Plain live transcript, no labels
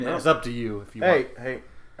It's up to you if you want. Hey,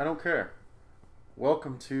 I don't care.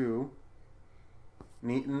 Welcome to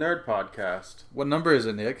NEET and Nerd podcast. What number is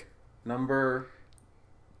it, Nick? Number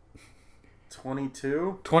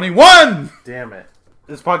 22? 21! Damn it.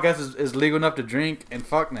 This podcast is legal enough to drink and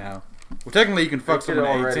fuck now. Well, technically you can fuck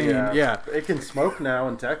someone at 18. Yeah. It can smoke now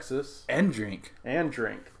in Texas. And drink. And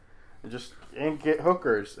get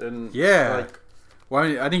hookers. And yeah. Like,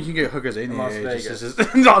 well, I think you can get hookers in Las Vegas.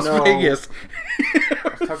 In Las Vegas.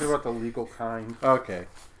 I was talking about the legal kind. Okay.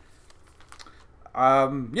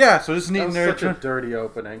 Yeah, so this is NEET and Nerd. Such a dirty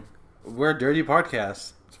opening. We're a dirty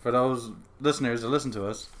podcast. For those listeners that listen to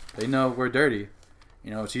us, they know we're dirty.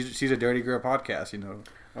 You know, she's a dirty girl podcast, you know.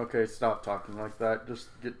 Okay, stop talking like that. Just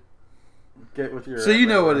get with your... So you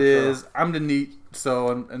know what it is. I'm the NEET,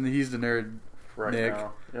 and he's the nerd, right Nick.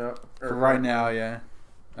 Now. Yeah. For right now, yeah.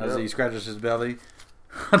 As he scratches his belly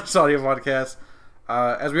on this audio podcast.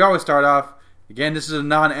 As we always start off, again, this is a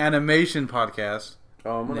non-animation podcast.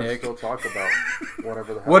 Oh, I'm going to still talk about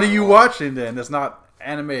whatever the hell. What are you watching then? That's not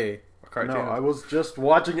anime or cartoon. No, I was just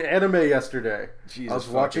watching anime yesterday. Jesus, I was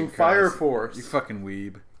watching Fire Force. You fucking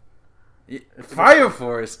weeb. Fire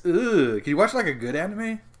Force? Ugh. Can you watch like a good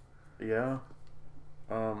anime? Yeah.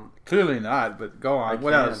 Clearly not, but go on.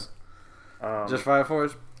 What else? Just Fire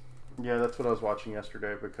Force? Yeah, that's what I was watching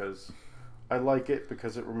yesterday because I like it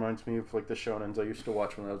because it reminds me of like the shonens I used to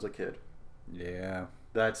watch when I was a kid. Yeah.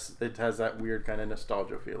 It has that weird kind of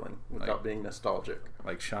nostalgia feeling without being nostalgic.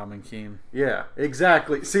 Like Shaman King. Yeah,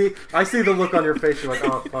 exactly. See, I see the look on your face. You're like,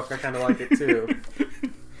 oh fuck, I kind of like it too.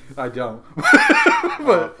 I don't.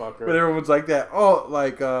 but everyone's like that. Oh,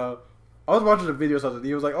 like I was watching a video or something.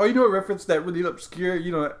 He was like, oh, you know what reference that really obscure,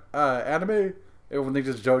 anime? Everyone thinks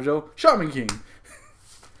it's JoJo. Shaman King.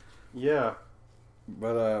 Yeah.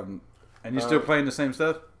 But and you still playing the same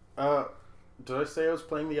stuff? Did I say I was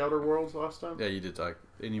playing the Outer Worlds last time? Yeah, you did talk.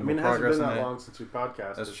 It hasn't been that long since we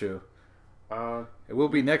podcasted. That's true. It will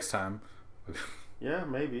be next time. Yeah,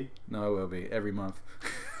 maybe. No, it will be every month.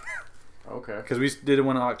 Okay. Because we did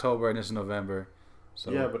one in October and it's November.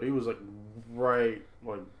 So yeah, but it was right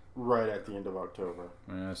at the end of October.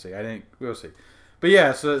 We'll see. But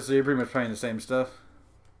yeah, so you're pretty much playing the same stuff.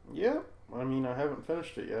 Yeah, I mean I haven't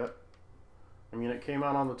finished it yet. I mean it came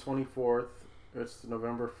out on the 24th. It's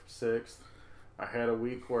November 6th. I had a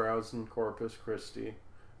week where I was in Corpus Christi.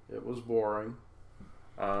 It was boring.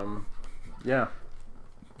 Yeah.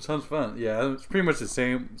 Sounds fun. Yeah, it's pretty much the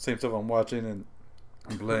same stuff I'm watching and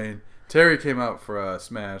playing. Terry came out for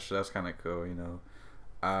Smash, so that's kind of cool, you know.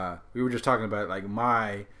 We were just talking about like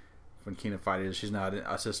from King of Fighters. She's not an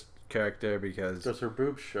assist character because her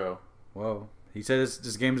boobs show. Well, he said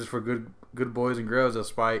this game is for good boys and girls,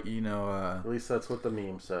 despite At least that's what the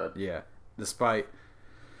meme said. Yeah, despite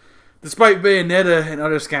Bayonetta and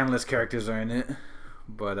other scandalous characters are in it,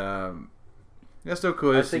 but that's still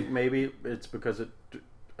cool. I think maybe it's because it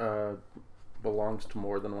belongs to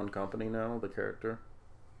more than one company now. The character.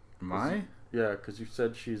 Yeah, because you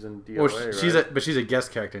said she's in DOA, right? She's a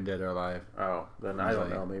guest character in Dead or Alive. Oh, then I don't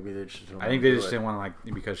know. Maybe they just. I think they just didn't want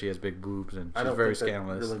to because she has big boobs and she's very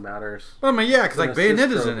scandalous. That really matters. Well, I mean, yeah, because like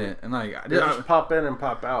Bayonetta's in it, and like they just pop in and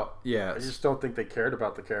pop out. Yeah, I just don't think they cared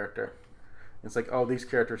about the character. It's like, oh, these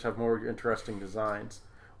characters have more interesting designs,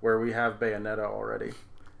 where we have Bayonetta already.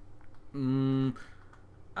 I don't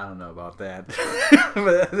know about that,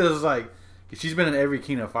 but it was like she's been in every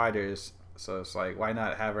King of Fighters. So it's like, why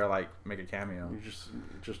not have her like make a cameo? You're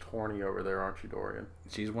just horny over there, aren't you, Dorian?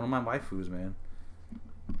 She's one of my waifus, man.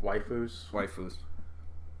 Waifus. Waifu.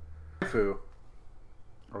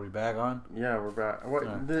 Are we back on? Yeah, we're back. What?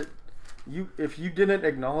 If you didn't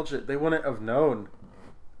acknowledge it, they wouldn't have known.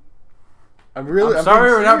 I'm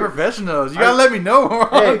sorry, we're not professionals. You gotta let me know.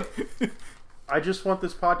 Hey, I just want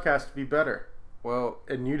this podcast to be better. Well,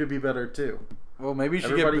 and you to be better too. Well, maybe you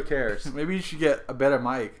should Everybody cares. Maybe you should get a better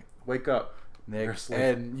mic. Wake up, Nick.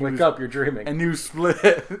 Wake up, you're dreaming. And you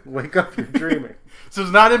split. Wake up, you're dreaming. So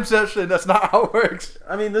it's not Inception. That's not how it works.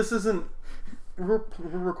 I mean, this isn't. We're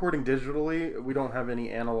recording digitally. We don't have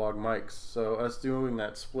any analog mics, so us doing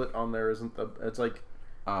that split on there isn't the. It's like.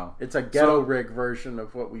 Oh. It's a ghetto rig version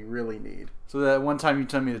of what we really need. So that one time you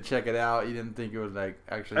told me to check it out, you didn't think it was like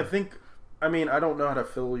actually. I don't know how to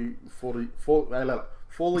fully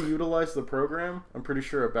utilize the program. I'm pretty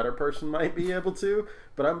sure a better person might be able to,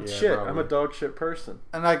 but probably. I'm a dog shit person.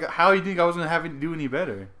 And like, how do you think I was gonna have it do any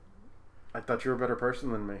better? I thought you were a better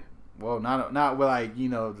person than me. Well, not with like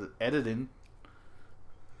the editing.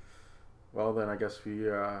 Well, then I guess we.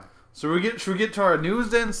 So should we get to our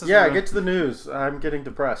news then? Get to the news. I'm getting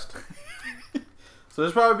depressed. So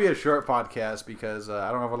this will probably be a short podcast because I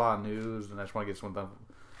don't have a lot of news and I just want to get some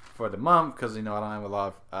for the month because I don't have a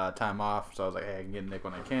lot of time off. So I was like, hey, I can get Nick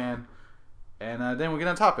when I can. And then we'll get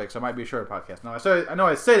on topic. So it might be a shorter podcast. Now I know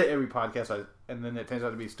I say it every podcast, and then it turns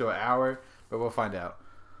out to be still an hour, but we'll find out.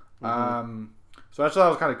 Mm-hmm. So I thought it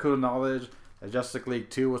was kind of cool knowledge that Justice League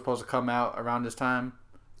 2 was supposed to come out around this time.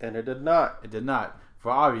 And it did not. It did not.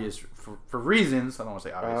 For reasons. I don't want to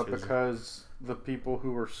say obvious. Because the people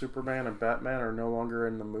who were Superman and Batman are no longer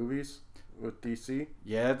in the movies with DC.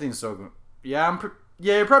 Yeah, that thing's so good. Yeah,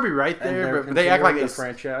 you're probably right there, and but they act like the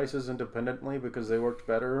franchises independently because they worked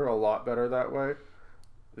a lot better that way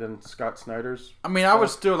than Scott Snyder's. I mean, I would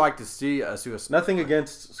still like to see a Suicide. Nothing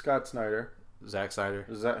against Scott Snyder. Zack Snyder.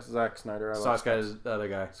 Zack Snyder. Scott Snyder's the other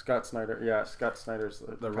guy. Scott Snyder. Yeah, Scott Snyder's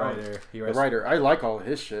the writer. The writer. I like all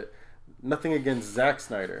his shit. Nothing against Zack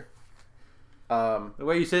Snyder. The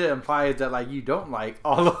way you say it implies that like you don't like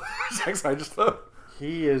all of Zack Snyder stuff.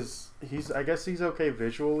 I guess he's okay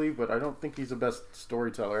visually, but I don't think he's the best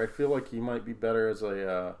storyteller. I feel like he might be better as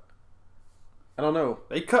a I don't know.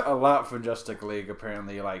 They cut a lot from Justice League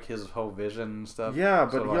apparently, like his whole vision and stuff. Yeah,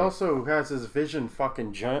 but he also has his vision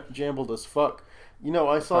fucking jambled as fuck.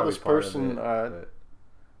 I saw this person I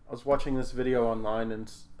was watching this video online,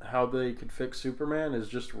 and how they could fix Superman is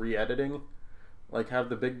just re-editing. Like, have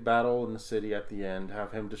the big battle in the city at the end,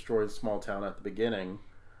 have him destroy the small town at the beginning.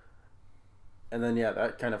 And then, yeah,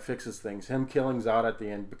 that kind of fixes things. Him killing Zod at the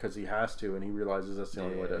end because he has to, and he realizes that's the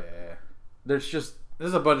only way to...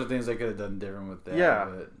 There's a bunch of things they could have done different with that. Yeah.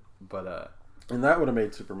 But and that would have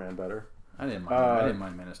made Superman better. I didn't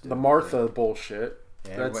mind Man of Steel. The Martha bullshit.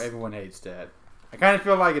 Yeah, everyone hates that. I kind of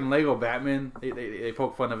feel like in Lego Batman, they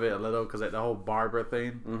poke fun of it a little because the whole Barbara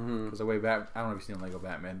thing. Because the way I don't know if you've seen Lego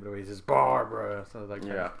Batman, but the way he says Barbara, so I was like,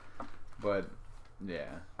 yeah. But yeah,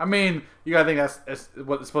 I mean, you gotta think that's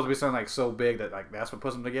what it's supposed to be something like so big that like that's what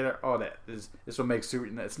puts them together. Oh, this what makes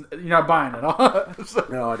Superman. You're not buying it all.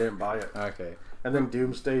 No, I didn't buy it. Okay. And then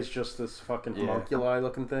Doomsday's just this fucking homunculi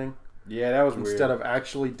looking thing. Yeah, that was weird. Instead of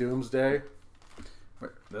actually Doomsday.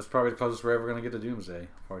 That's probably the closest we're ever gonna get to Doomsday.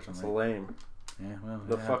 Unfortunately, it's lame. Yeah, well,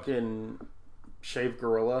 the fucking shaved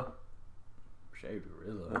gorilla. Shaved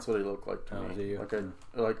gorilla. That's what he looked like to me.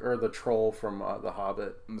 Like or the troll from The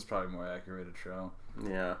Hobbit. That's probably more accurate a troll.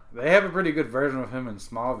 Yeah, they have a pretty good version of him in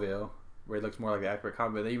Smallville, where he looks more like the accurate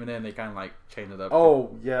comic. But even then, they kind of like changed it up.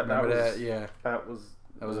 Oh yeah, remember that? Yeah, that was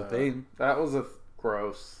a thing. That was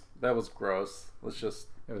gross. That was gross.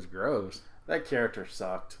 It was gross. That character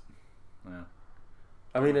sucked. Yeah.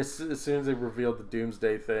 I mean, as soon as they revealed the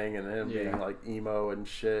Doomsday thing and him being like emo and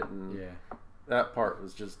shit, and that part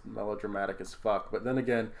was just melodramatic as fuck. But then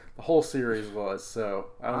again, the whole series was, so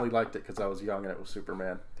I only liked it because I was young and it was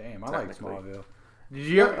Superman. Damn, I like Smallville. Did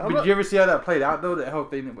you ever see how that played out though? That whole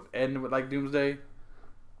thing would end with like Doomsday.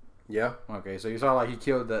 Yeah. Okay, so you saw like he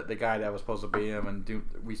killed the guy that was supposed to be him, and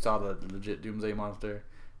we saw the legit Doomsday monster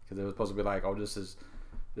because it was supposed to be like, oh, this is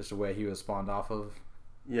the way he was spawned off of.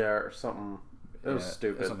 Yeah, or something. It was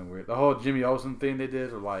stupid. Something weird. The whole Jimmy Olsen thing they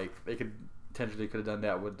did, or like they could have done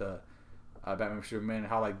that with the Batman vs Superman.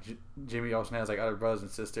 How like Jimmy Olsen has like other brothers and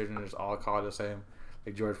sisters, and it's all called the same.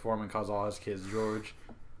 Like George Foreman calls all his kids George.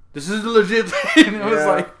 This is the legit thing. It was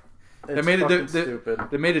like they made stupid.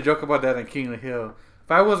 They made a joke about that in King of the Hill. If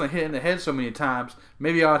I wasn't hit in the head so many times,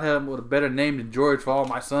 maybe I'd have him with a better name than George for all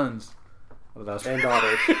my sons and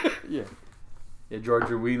daughters. Yeah,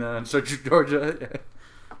 Georgia Weena and such Georgia.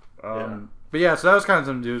 But yeah, so that was kind of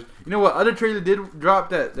some news. You know what other trailer did drop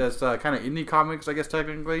that's kind of indie comics, I guess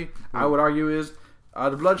technically, I would argue is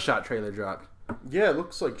the Bloodshot trailer dropped. Yeah, it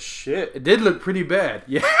looks like shit. It did look pretty bad.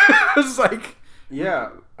 Yeah, it's like... Yeah.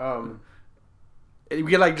 We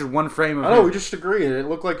get like just one frame of I know, we just agree. It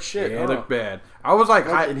looked like shit. Yeah, it looked bad. I was like...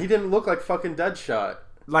 and he didn't look like fucking Deadshot.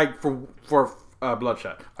 Like for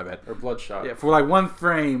Bloodshot, I bet. Or Bloodshot. Yeah, for like one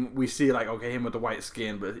frame, we see like, okay, him with the white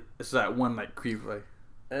skin, but it's that one like creep like...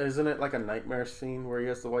 Isn't it like a nightmare scene where he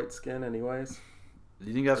has the white skin anyways? Do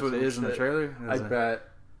you think that's what it is in the trailer? I bet.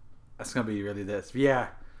 That's going to be really this. Yeah.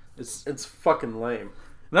 It's fucking lame.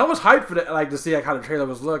 And I was hyped for that, like, to see like how the trailer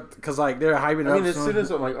was looked, because like they're hyping it up. I mean, as soon as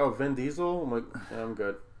I'm like, oh, Vin Diesel, I'm like, yeah, I'm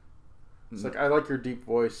good. It's like, I like your deep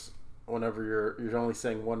voice whenever you're only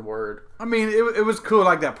saying one word. I mean, it was cool,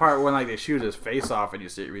 like that part when like they shoot his face off and you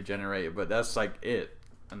see it regenerate, but that's like it.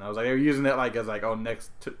 And I was like, they were using that like as like, oh,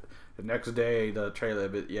 the next day, the trailer,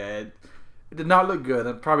 but yeah, it did not look good.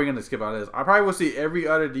 I'm probably going to skip on this. I probably will see every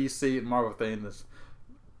other DC and Marvel thing that's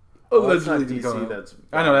allegedly DC. That's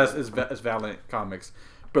I know it's Valiant Comics,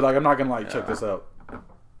 but like I'm not going to like check this out.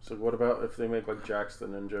 So what about if they make like Jax the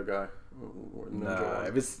Ninja guy? Nah,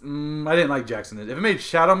 if it's I didn't like Jackson. If it made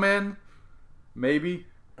Shadow Man, maybe.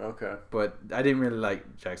 Okay. But I didn't really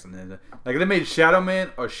like Jackson Ninja. Like, they made Shadow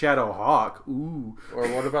Man or Shadow Hawk. Ooh. Or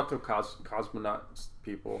what about the cosmonauts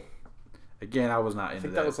people? Again, I was not into that.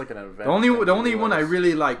 I think that was like an event. The only one I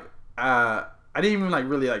really like, I didn't even like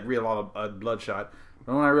really like read a lot of Bloodshot.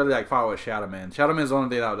 The one I really like follow was Shadow Man. Shadow Man's the only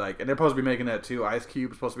thing I would like, and they're supposed to be making that too. Ice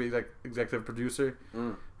Cube is supposed to be like executive producer,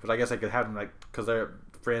 but I guess I could have them like because they're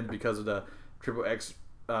friends because of the Triple X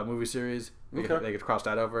movie series. They could cross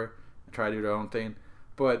that over and try to do their own thing.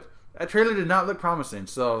 But that trailer did not look promising,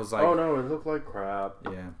 so I was like, "Oh no, it looked like crap."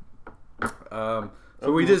 Yeah.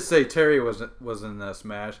 So we did say Terry was in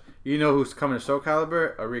Smash. You know who's coming to Soul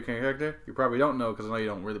Calibur? A recurring character? You probably don't know because I know you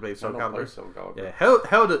don't really play Soul Calibur. Yeah,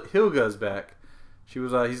 Helga's back. She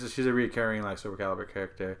was she's a recurring like Soul Calibur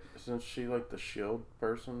character. Isn't she like the shield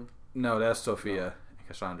person? No, that's Sophia and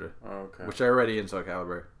Cassandra. Oh, okay. Which are already in Soul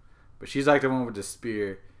Calibur, but she's like the one with the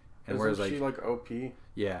spear. And Isn't she like OP?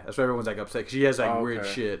 Yeah, that's why everyone's like upset. 'Cause she has like weird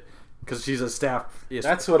shit. Because she's a staff.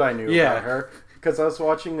 That's what I knew about her. Because I was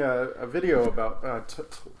watching a video about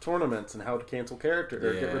tournaments and how to cancel characters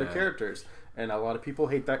or get rid of characters. And a lot of people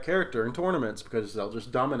hate that character in tournaments because they'll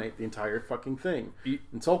just dominate the entire fucking thing.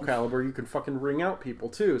 In Soul Calibur, you can fucking ring out people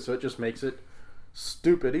too, so it just makes it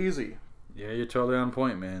stupid easy. Yeah, you're totally on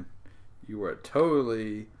point, man. You were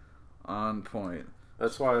totally on point.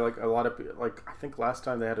 That's why, like, a lot of like, I think last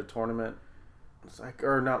time they had a tournament, it's like,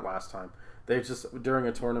 or not last time. They just, during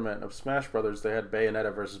a tournament of Smash Brothers, they had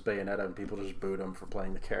Bayonetta versus Bayonetta, and people just booed them for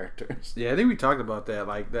playing the characters. Yeah, I think we talked about that.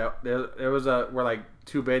 Like, there was where, like,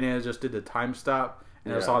 two Bayonettas just did the time stop,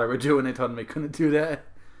 and that's all they were doing. They told them they couldn't do that.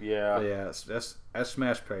 Yeah. But yeah, that's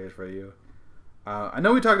Smash players for you. I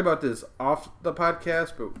know we talked about this off the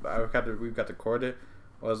podcast, but we've got to record it.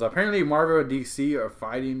 Was apparently Marvel and DC are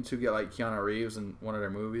fighting to get, like, Keanu Reeves in one of their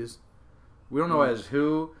movies. We don't know as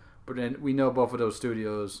who, but then we know both of those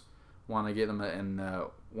studios want to get them in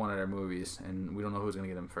one of their movies, and we don't know who's going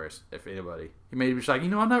to get them first, if anybody. He may be just like,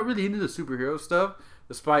 I'm not really into the superhero stuff,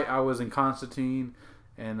 despite I was in Constantine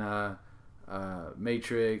and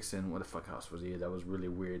Matrix, and what the fuck else was he? That was really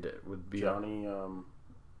weird. That would be Johnny.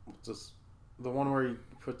 What's this? The one where he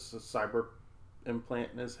puts a cyber implant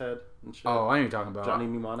in his head and shit. Oh, I know what you're talking about. Johnny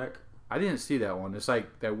Mnemonic. I didn't see that one. It's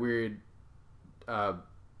like that weird.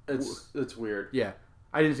 It's weird. Yeah,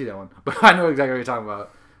 I didn't see that one, but I know exactly what you're talking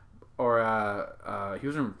about. Or he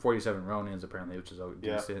was in 47 Ronins apparently, which is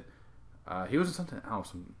decent. He was in something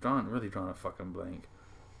else. I'm really drawing a fucking blank.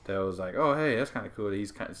 That was like, oh hey, that's kind of cool.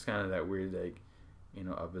 It's kind of that weird, like,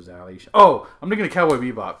 up his alley. Oh, I'm thinking of Cowboy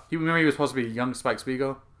Bebop. Remember he was supposed to be young Spike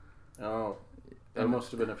Spiegel. Oh, that must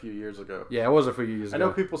have been a few years ago. Yeah, it was a few years ago. I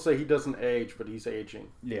know people say he doesn't age, but he's aging.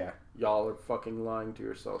 Yeah, y'all are fucking lying to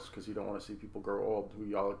yourselves because you don't want to see people grow old who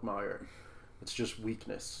y'all admire. It's just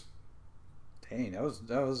weakness. Dang,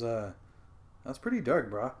 that's pretty dark,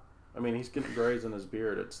 bro. I mean, he's getting grays in his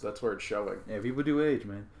beard. That's where it's showing. Yeah, people do age,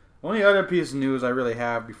 man. Only other piece of news I really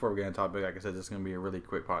have before we get on topic, like I said, this is going to be a really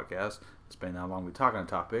quick podcast. It's been how long we talk on a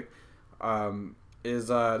topic.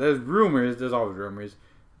 There's rumors, there's always rumors,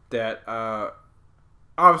 that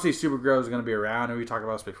obviously Supergirl is going to be around, and we talked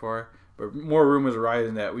about this before, but more rumors are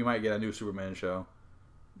rising that we might get a new Superman show.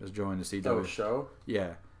 Just join the CW. Oh, show?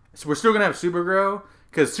 Yeah. So we're still going to have Supergirl,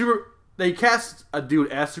 because they cast a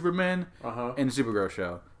dude as Superman in the Supergirl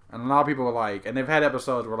show. And a lot of people were like, and they've had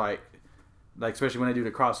episodes where like especially when they do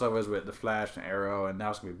the crossovers with the Flash and Arrow, and now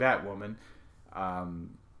it's gonna be Batwoman.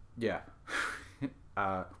 Yeah,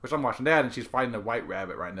 which I'm watching that, and she's fighting the White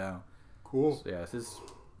Rabbit right now. Cool. So, yeah, this is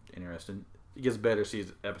interesting. It gets better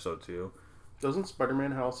season episode 2. Doesn't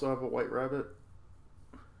Spider-Man also have a White Rabbit?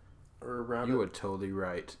 Or a rabbit? You were totally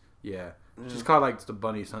right. Yeah, she's called like the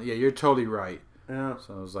bunny something. Yeah, you're totally right. Yeah.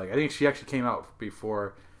 So I was like, I think she actually came out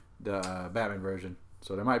before the Batman version.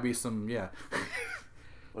 So there might be some, yeah.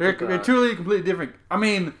 They're truly completely different. I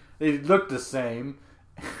mean, they look the same,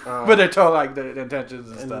 but they're totally like the intentions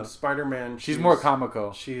and stuff. Spider-Man, she's more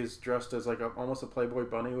comical. She's dressed as like almost a Playboy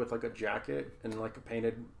bunny with like a jacket and like a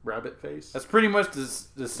painted rabbit face. That's pretty much the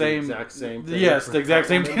same. The exact same thing. Yes, the exact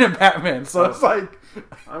same thing in Batman. So it's like,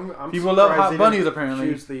 I'm people love hot bunnies apparently.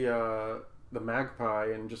 Choose the magpie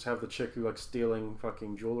and just have the chick who likes stealing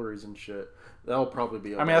fucking jewelries and shit. That'll probably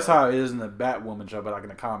be. I mean, that's how it is in the Batwoman show, but like in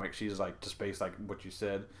the comic, she's like just based like what you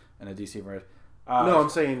said in a DC version. No, I'm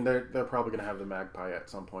saying they're probably gonna have the magpie at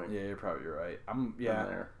some point. Yeah, you're probably right.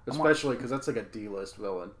 Especially because that's like a D-list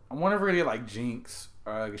villain. I wonder if we're gonna get like Jinx.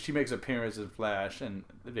 She makes an appearance in Flash, and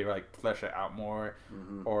they like flesh it out more.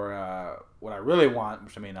 Mm-hmm. Or what I really want,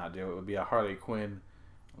 which I may not do, it would be a Harley Quinn.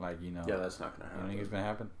 Like, Yeah, that's not gonna happen. You think it's gonna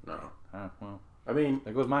happen? No. Well, I mean,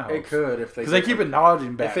 there goes my hopes. It could if they because they keep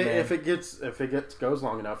acknowledging Batman. If it goes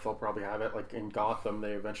long enough, they'll probably have it. Like in Gotham,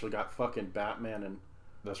 they eventually got fucking Batman and.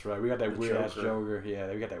 That's right. We got that weird ass Joker.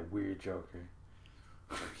 Yeah, we got that weird Joker.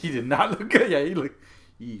 He did not look good. Yeah, he looked.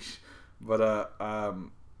 Yeesh. But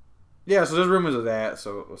yeah. So there's rumors of that.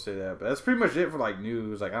 So we'll say that. But that's pretty much it for like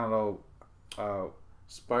news. Like I don't know.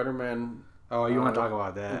 Spider-Man. Oh, you want to talk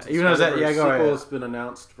about that? Even though that, yeah, go ahead. Sequel has been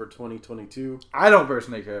announced for 2022. I don't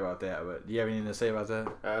personally care about that, but do you have anything to say about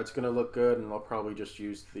that? It's gonna look good, and they'll probably just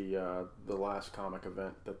use the last comic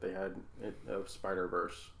event that they had of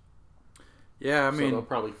Spider-Verse. Yeah, I mean, so they'll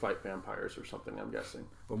probably fight vampires or something. I'm guessing.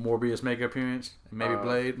 Will Morbius make an appearance? And maybe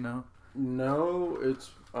Blade? No. No,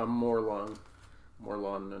 it's Morlun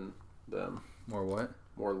and them. More what?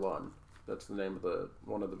 Morlun. That's the name of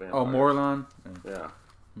one of the vampires. Oh, Morlun. Yeah.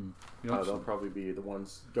 They'll probably be the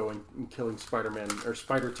ones going and killing Spider-Man or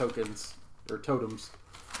Spider tokens or totems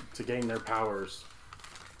to gain their powers.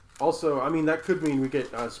 Also, I mean that could mean we get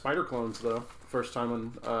Spider clones though, first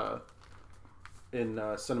time in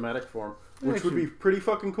cinematic form, which would be pretty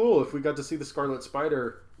fucking cool if we got to see the Scarlet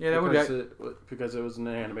Spider. Yeah, that would because it was an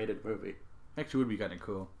animated movie. Actually, would be kind of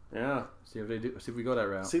cool. Yeah. See if they do. See if we go that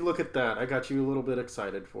route. See, look at that. I got you a little bit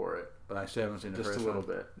excited for it. But I still haven't seen the just first a little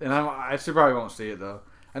one. bit. And I still probably won't see it though.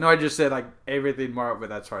 I know I just said like everything Marvel, but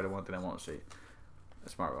that's probably the one thing I won't see.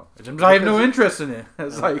 That's Marvel. I have no interest in it.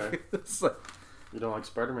 It's like you don't like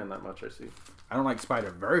Spider-Man that much, I see. I don't like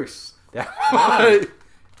Spider-Verse.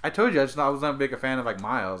 I told you I was not a big fan of like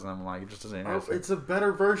Miles, and I'm like, it just doesn't interest me. It's a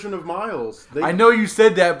better version of Miles. I know you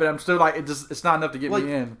said that, but I'm still like, it's not enough to get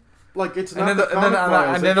me in. Like it's not. And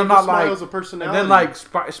then I'm not like. Miles a personality. And then like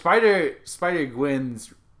Spider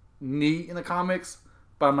Gwen's neat in the comics,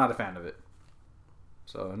 but I'm not a fan of it.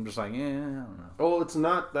 So I'm just like, I don't know. Oh, it's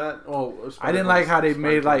not that. Oh, I didn't like how they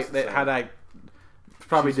made like that. How like it's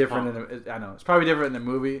probably different. I know it's probably different in the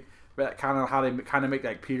movie, but kind of how they kind of make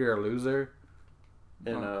like Peter a loser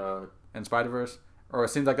in Spider-Verse, or it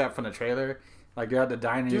seems like that from the trailer. Like they're at the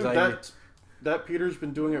diner. Dude, he's like, that Peter's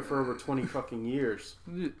been doing it for over 20 fucking years.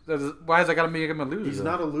 Why is that gotta make him a loser? He's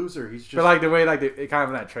not a loser. He's just. But like the way it kind of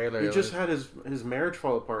in that trailer. He just had his marriage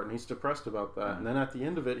fall apart, and he's depressed about that. And then at the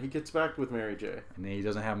end of it, he gets back with Mary J. And then he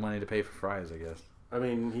doesn't have money to pay for fries, I guess. I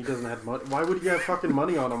mean, he doesn't have money. Why would he have fucking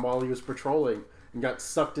money on him while he was patrolling and got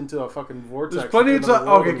sucked into a fucking vortex? There's plenty of time.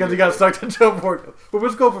 Okay, because he got sucked into a vortex. But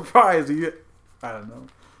let's go for fries. I don't know.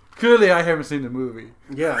 Clearly, I haven't seen the movie.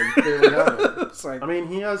 Yeah, you clearly haven't. I mean,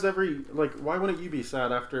 he has every why wouldn't you be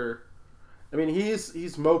sad after? I mean, he's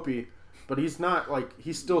mopey, but he's not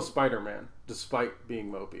he's still Spider-Man despite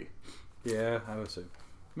being mopey. Yeah, I would say.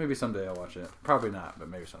 Maybe someday I'll watch it. Probably not, but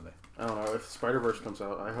maybe someday. I don't know if Spider-Verse comes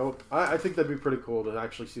out. I hope. I think that'd be pretty cool to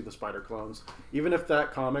actually see the Spider clones, even if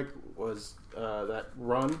that comic was that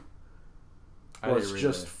run was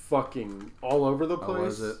just fucking all over the place. Oh,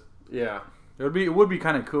 was it? Yeah. It would be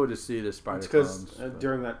kind of cool to see the Spider clones. Because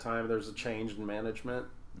during that time, there was a change in management.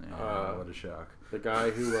 Yeah, what a shock. The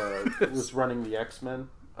guy who was running the X-Men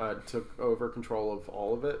took over control of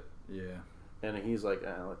all of it. Yeah. And he's like,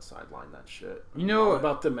 let's sideline that shit. You know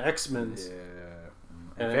about them X-Men's. Yeah.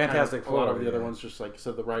 And Fantastic Four. A lot of the other ones just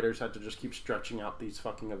so the writers had to just keep stretching out these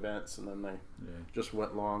fucking events, and then they just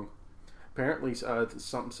went long. Apparently,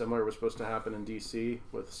 something similar was supposed to happen in DC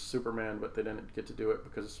with Superman, but they didn't get to do it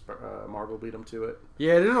because Marvel beat them to it.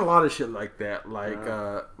 Yeah, there's a lot of shit like that.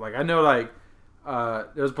 I know, it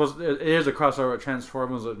is a crossover with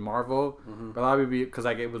Transformers with Marvel, but a lot of people because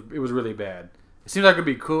it was really bad. It seems like it'd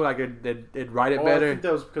be cool, like they'd write it better. I think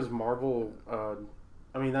that was because Marvel.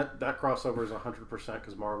 I mean that crossover is 100%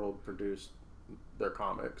 because Marvel produced their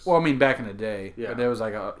comics. Well, I mean, back in the day, but there was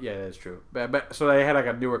that's true. But so they had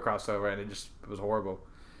a newer crossover, and it was horrible.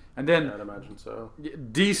 And then I'd imagine so.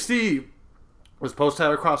 DC was supposed to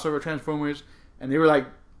have a crossover with Transformers, and they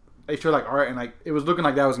showed art, and it was looking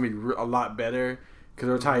like that was gonna be a lot better because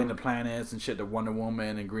they were tying the planets and shit to Wonder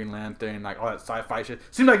Woman and Green Lantern and all that sci-fi shit.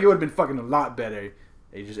 Seemed like it would have been fucking a lot better.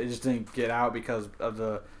 It just didn't get out because of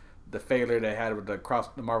the failure they had with the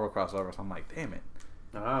Marvel crossover. So I'm like, damn it.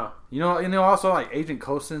 Ah. You know, also Agent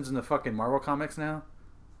Coulson's in the fucking Marvel comics now.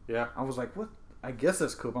 Yeah. I was like, what? I guess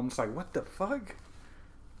that's cool. But I'm just like, what the fuck?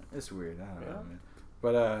 It's weird. I don't know, man.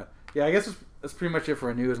 But I guess that's pretty much it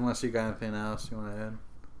for news. Unless you got anything else you want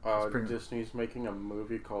to add. Disney's making a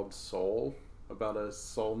movie called Soul about a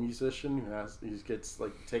soul musician who gets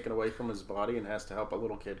taken away from his body and has to help a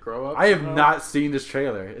little kid grow up. I have not seen this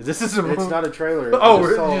trailer. This is a movie? It's not a trailer.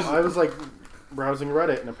 I was browsing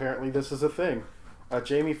Reddit, and apparently this is a thing.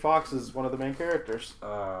 Jamie Foxx is one of the main characters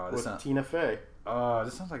with Tina Fey.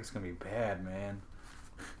 This sounds like it's gonna be bad, man.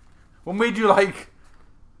 What made you like?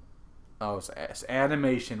 Oh, it's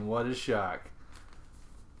animation. What a shock.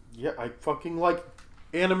 Yeah, I fucking like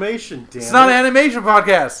animation, damn It's not an animation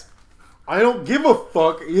podcast. I don't give a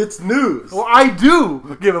fuck. It's news. Well, I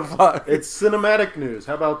do give a fuck. It's cinematic news.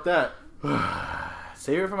 How about that?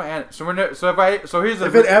 Save it for my so here's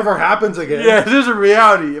if it ever happens again. Yeah, this is a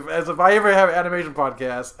reality. If I ever have an animation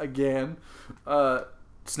podcast again,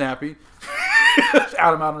 Snappy,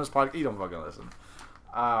 out him out on this podcast. You don't fucking listen.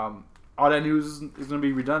 All that news is going to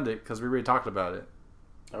be redundant because we already talked about it.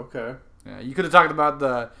 Okay. Yeah, you could have talked about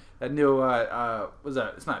that new what's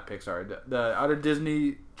that? It's not Pixar. The other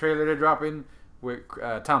Disney trailer they're dropping with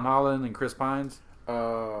Tom Holland and Chris Pines.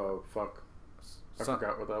 Fuck. I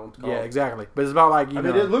forgot what that one's called. Yeah, exactly. But it's about like you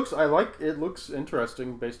know. I mean, it looks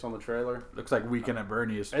interesting based on the trailer. Looks like Weekend at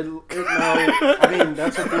Bernie's. No, I mean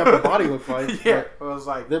that's what the upper body looked like. Yeah, it was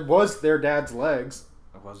like it was their dad's legs.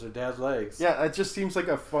 It was their dad's legs. Yeah, it just seems like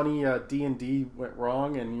a funny D&D went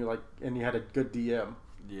wrong, and you had a good DM.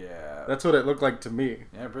 Yeah, that's what it looked like to me.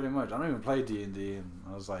 Yeah, pretty much. I don't even play D&D, and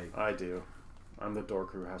I was like, I do. I'm the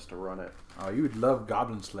dork who has to run it. Oh, you would love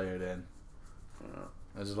Goblin Slayer then. Yeah.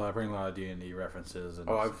 There's bring a lot of D&D references. And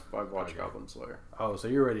I've watched Goblin Slayer. Oh, so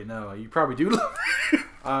you already know. You probably do love it.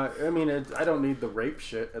 I mean, I don't need the rape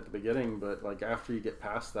shit at the beginning, but like after you get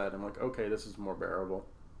past that, I'm like, okay, this is more bearable.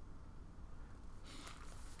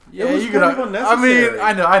 Yeah, you could. I mean,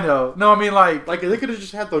 I know. No, I mean like they could have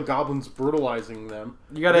just had the goblins brutalizing them.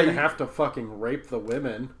 You didn't have to fucking rape the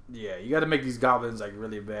women. Yeah, you got to make these goblins like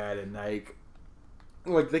really bad and like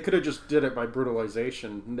they could have just did it by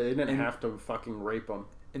brutalization. They didn't have to fucking rape them.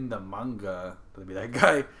 In the manga, to be that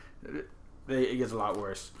guy, it gets a lot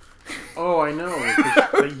worse. Oh, I know.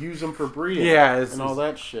 They use them for breeding. Yeah, and all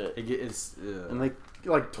that shit. And they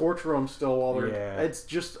torture them still while they're. Yeah. It's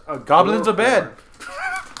just a goblins are bad.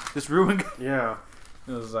 Just ruined. Yeah.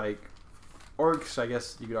 It was like orcs. I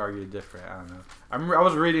guess you could argue different. I don't know. I remember I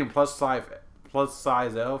was reading plus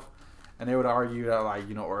size elf, and they would argue that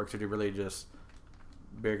orcs are really just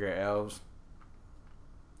bigger elves.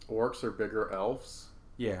 Orcs are bigger elves.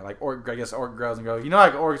 Yeah, like orc. I guess orc girls and girls.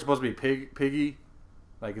 Orcs supposed to be piggy.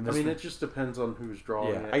 Like in this it just depends on who's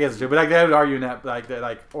drawing it. I guess too. But they would argue that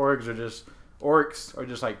orcs are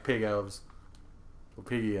just like pig elves, or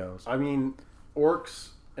piggy elves. I mean, orcs.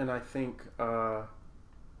 And I think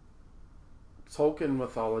Tolkien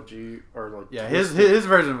mythology are like his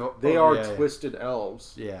version of twisted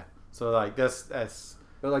elves. Yeah, so like that's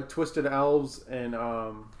they're like twisted elves and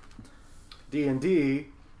D&D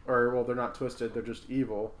they're not twisted, they're just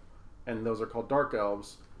evil, and those are called dark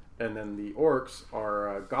elves. And then the orcs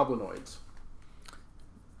are goblinoids.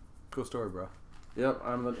 Cool story, bro. Yep,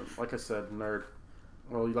 I'm like I said, nerd.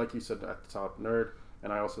 Well, like you said at the top, nerd,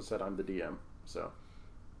 and I also said I'm the DM. So.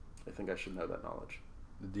 I think I should know that knowledge.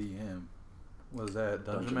 The DM. What is that?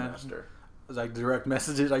 Dungeon Master. It's like direct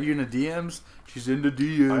messages. Are you in the DMs? She's in the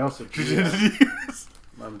DMs. I also She's in the DMs.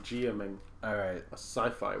 I'm GMing. All right. A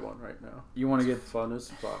sci-fi one right now. You want to get fun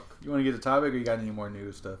as fuck. You want to get the topic, or you got any more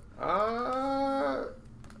news stuff? I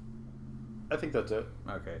think that's it.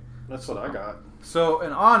 Okay. That's what I got. So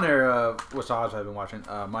in honor of which I've been watching,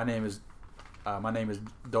 my name is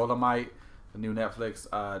Dolomite, the new Netflix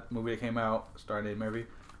movie that came out starring Eddie Murphy.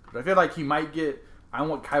 But I feel like he might get.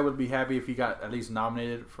 Kai would be happy if he got at least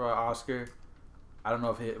nominated for an Oscar. I don't know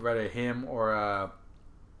if rather him or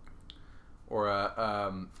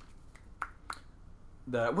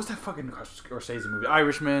what's that fucking Scorsese movie?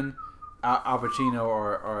 Irishman, Al Pacino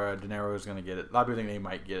or De Niro is gonna get it. A lot of people think they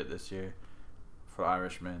might get it this year for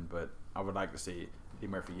Irishman, but I would like to see Eddie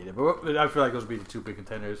Murphy get it. But I feel like those would be the two big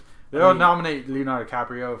contenders. They'll nominate Leonardo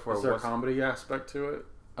DiCaprio for. Is there a comedy aspect to it?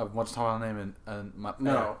 Of what's the name and my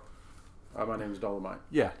name is Dolomite.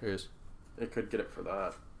 Yeah, there is. It could get it for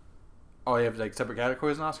that. Oh, you have like separate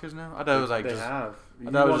categories in Oscars now? I thought it was like they have. You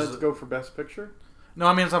wanted to go for Best Picture? No,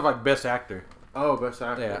 I mean it's not like Best Actor. Oh, Best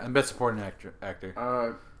Actor. Yeah, and Best Supporting Actor.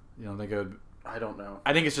 You don't think it would? I don't know.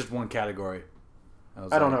 I think it's just one category.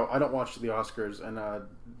 I don't know. I don't watch the Oscars, and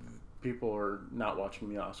people are not watching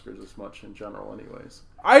the Oscars as much in general, anyways.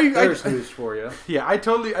 There's news for you. Yeah, I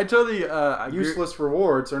totally. Useless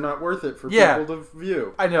rewards are not worth it for people to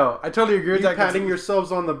view. I know. I totally agree with that. Patting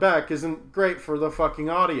yourselves on the back isn't great for the fucking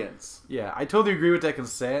audience. Yeah, I totally agree with that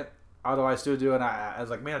consent. Although I still do, and I was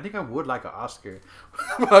like, man, I think I would like an Oscar.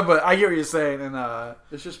 But I get what you're saying, and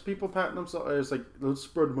it's just people patting themselves. It's like, let's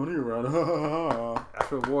spread money around.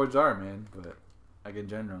 That's what awards are, man. But like in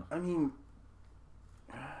general, I mean.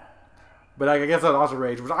 But I guess that also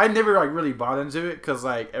rage, which I never really bought into it because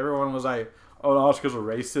everyone was like, "Oh, the Oscars are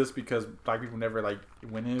racist because black people never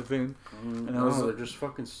win anything." And they're just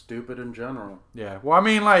fucking stupid in general. Yeah, well, I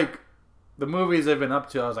mean the movies they've been up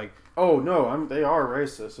to, I was like, oh no, they are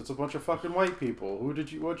racist. It's a bunch of fucking white people.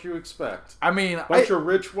 What'd you expect? I mean, bunch of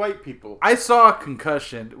rich white people. I saw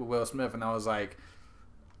Concussion with Will Smith, and I was like,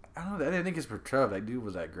 I don't know, I didn't think his portrayal of that dude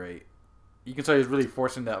was that great. You can tell he was really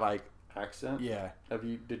forcing that like accent. Yeah.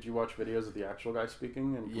 Did you watch videos of the actual guy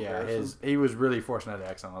speaking? He was really forcing that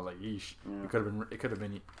accent. I was like, yeesh. Yeah. It could have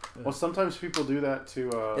been. Well, sometimes people do that to.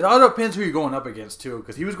 It all depends who you're going up against too,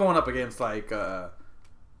 because he was going up against like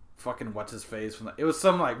fucking what's his face from it was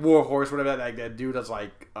some like War Horse, whatever that dude that's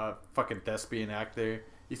like a fucking thespian actor.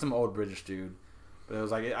 He's some old British dude, but it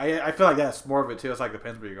was like I feel like that's more of it too. It's like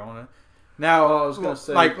depends where you're going. Now I was gonna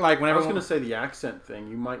say the accent thing.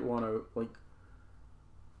 You might want to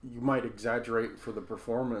you might exaggerate for the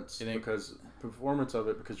performance because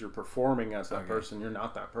you're performing as that person. You're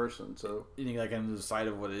not that person. So you think like on the side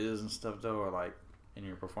of what it is and stuff though, or like in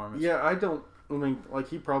your performance. Yeah, I mean, like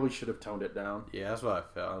he probably should have toned it down. Yeah, that's what I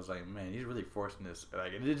felt. I was like, man, he's really forcing this.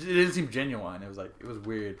 Like it didn't seem genuine. It was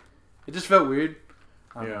weird. It just felt weird.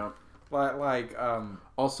 Yeah.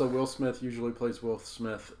 Also, Will Smith usually plays Will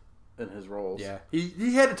Smith in his roles. Yeah,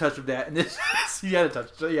 he had a touch of that, and this he had a touch.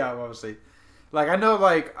 So yeah, obviously. Like I know,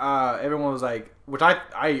 like everyone was like, which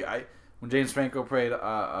I when James Franco played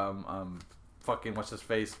fucking what's his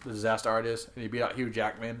face, the Disaster Artist, and he beat out Hugh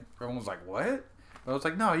Jackman. Everyone was like, what? But I was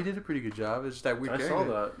like, no, he did a pretty good job. It's just that weird. I saw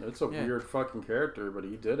that. It's a weird fucking character, but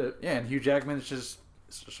he did it. Yeah, and Hugh Jackman is just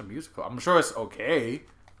a musical. I'm sure it's okay.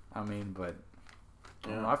 I mean, but I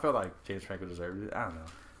don't know, I felt like James Franco deserved it. I don't know,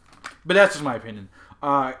 but that's just my opinion. We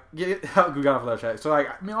got off that track. So like,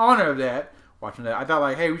 in honor of that. Watching that, I thought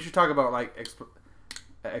like, hey, we should talk about like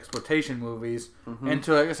exploitation movies, and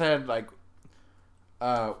to like I said, like,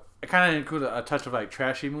 it kind of include a touch of like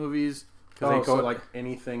trashy movies because they go like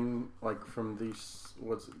anything like from these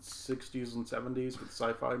 60s and 70s with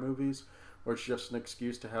sci-fi movies, where it's just an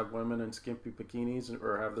excuse to have women in skimpy bikinis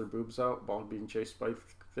or have their boobs out while being chased by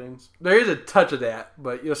things. There is a touch of that,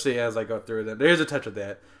 but you'll see as I go through them. There is a touch of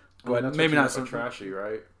that, but maybe not so trashy,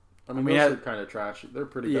 right? I mean those are kind of trashy. They're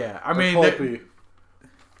pretty. Yeah, I mean,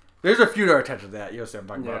 there's a few that are attached to that. You'll see what I'm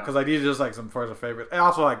talking about. Because like these are just like some personal favorites, and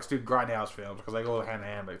also like student grindhouse films because they go hand in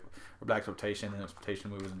hand, like black exploitation and exploitation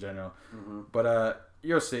movies in general. Mm-hmm. But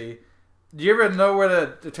you'll see. Do you ever know where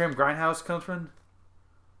the term grindhouse comes from?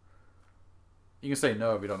 You can say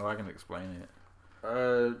no if you don't know. I can explain it.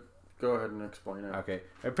 Go ahead and explain it. Okay.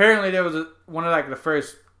 Apparently there was one of like the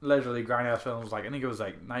first leisurely grindhouse films, like I think it was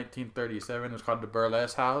like 1937. It was called The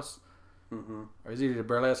Burlesque House, or it was either The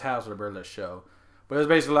Burlesque House or The Burlesque Show. But it was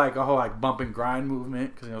basically like a whole like bump and grind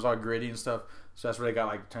movement because it was all gritty and stuff. So that's where they got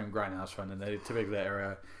like the term grindhouse from, and they typically that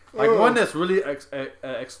era. Like one that's really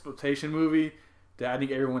exploitation movie that I think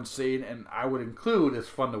everyone's seen, and I would include is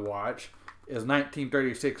fun to watch, is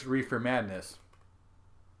 1936 Reefer Madness.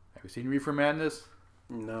 Have you seen Reefer Madness?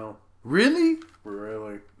 No. Really?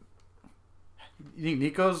 Really? You think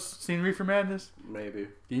Nico's seen Reefer Madness? Maybe.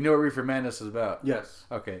 Do you know what Reefer Madness is about? Yes.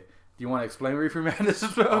 Okay. Do you want to explain what Reefer Madness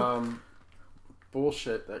is about?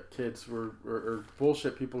 Bullshit that kids were... Or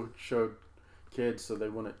bullshit people showed kids so they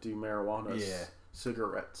wouldn't do marijuana. Yeah.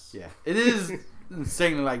 Cigarettes. Yeah. It is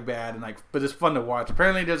insanely like bad, and like, but it's fun to watch.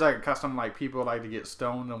 Apparently there's like a custom like people like to get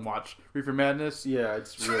stoned and watch Reefer Madness. Yeah,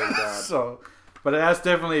 it's really bad. But that's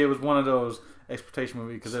definitely, it was one of those exploitation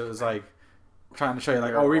movies because it was like... trying to show you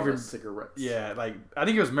like reefer cigarettes. Yeah, like I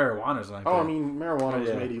think it was marijuana or something. I mean marijuana was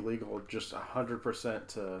made illegal just 100%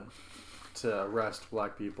 to arrest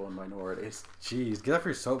black people and minorities. Jeez, get off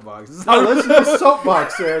your soapbox. No, that's no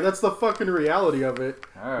soapbox there. That's the fucking reality of it.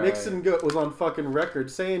 Right. Nixon was on fucking record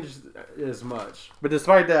saying as much. But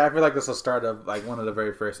despite that, I feel like this will start of like one of the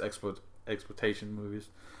very first exploitation movies.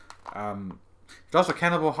 It's also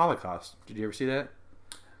Cannibal Holocaust. Did you ever see that?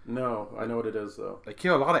 No, I know what it is though. They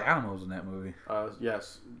kill a lot of animals in that movie.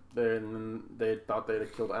 Yes, they thought they'd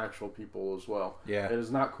have killed actual people as well. Yeah, it is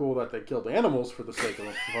not cool that they killed animals for the sake of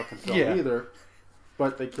the fucking film either.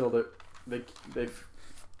 But they killed it. They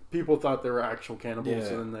people thought they were actual cannibals,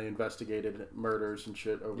 and then they investigated murders and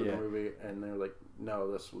shit over the movie, and they were like,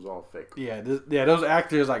 no, this was all fake. Yeah, those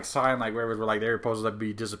actors like signed like wherever were like they were supposed to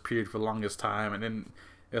be disappeared for the longest time, and then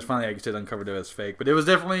it was finally like uncovered it was fake. But it was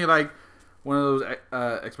definitely like one of those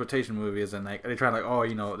exploitation movies, and like they try like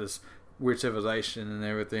this weird civilization and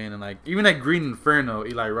everything, and like even that Green Inferno,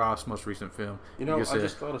 Eli Roth's most recent film. I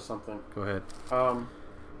just thought of something. Go ahead.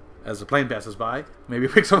 As the plane passes by, maybe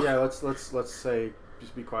pick some. Yeah, let's say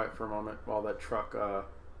just be quiet for a moment while that truck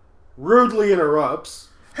rudely interrupts.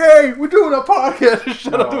 Hey, we're doing a podcast.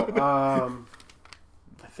 Shut up.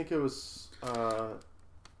 I think it was.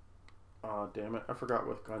 Damn it! I forgot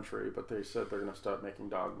what country, but they said they're gonna start making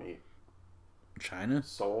dog meat. China?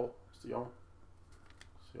 Seoul?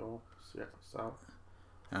 South.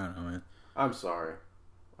 I don't know, man. I'm sorry.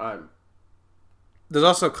 There's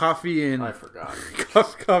also Coffee and I forgot.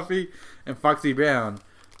 Coffee and Foxy Brown,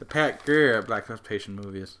 the Pat Greer Black Exploitation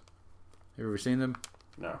movies. Have you ever seen them?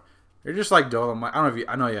 No. They're just like Dolomite.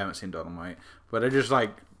 I know you haven't seen Dolomite, but they're just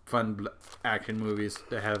like fun action movies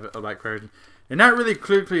that have a black person. They're not really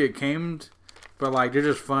clearly acclaimed, but like they're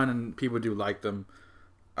just fun and people do like them.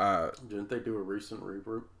 Didn't they do a recent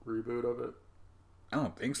reboot of it? I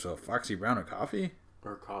don't think so. Foxy Brown or Coffee?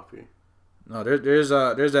 Or Coffee? No, there's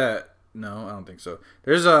that. No, I don't think so.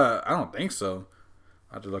 I don't think so.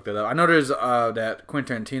 I have to look that up. I know there's that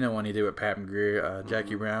Quentin Tarantino one he did with Pat Greer,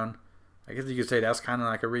 Jackie Brown. I guess you could say that's kind of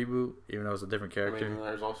like a reboot, even though it's a different character. I mean,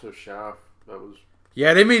 there's also Shaft. That was.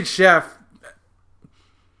 Yeah, they made Shaft.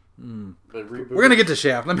 We're gonna get to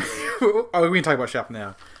Shaft. We can talk about Shaft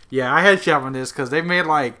now. Yeah, I had Shaft on this because they made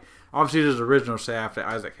like obviously there's the original Shaft that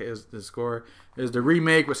Isaac is the score. There's the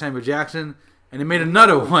remake with Samuel Jackson, and they made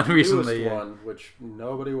another one recently. One which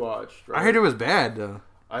nobody watched. Right? I heard it was bad though.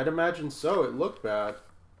 I'd imagine so. It looked bad.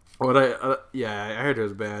 Well, I heard it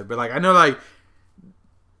was bad, but like I know like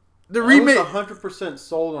the remake. I was 100%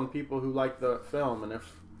 sold on people who like the film,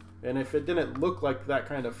 and if it didn't look like that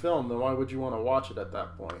kind of film, then why would you want to watch it at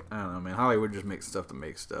that point? I don't know, man. Hollywood just makes stuff to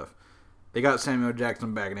make stuff. They got Samuel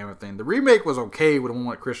Jackson back and everything. The remake was okay with one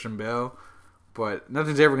with Christian Bale, but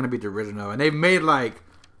nothing's ever going to beat the original. And they've made like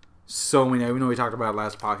so many. We know we talked about it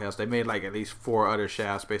last podcast. They made like at least 4 other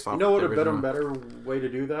Shafts based off. You know what the would have original. been a better way to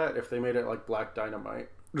do that if they made it like Black Dynamite.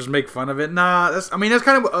 Just make fun of it. Nah, that's kind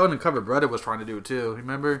of what Undercover Brother was trying to do too.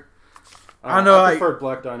 Remember? I know. I preferred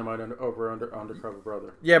Black Dynamite over Undercover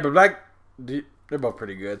Brother. Yeah, but they're both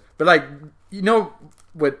pretty good. But like you know,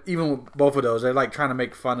 even with both of those, they're like trying to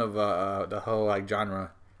make fun of the whole like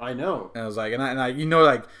genre. I know. And I was like, and I you know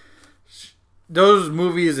like. Those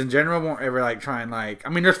movies in general won't ever like try and like. I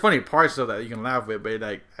mean, there's funny parts of that you can laugh with, but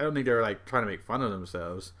like I don't think they're like trying to make fun of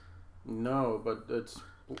themselves. No, but it's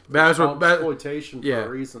exploitation for a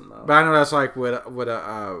reason though. But I know that's like with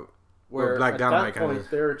where Black at Dynamite that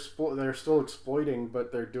point they're still exploiting,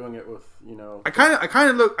 but they're doing it with I kind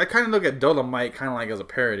of look at Dolomite kind of like as a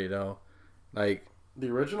parody though, like the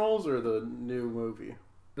originals or the new movie.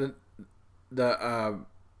 The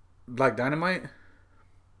Black Dynamite.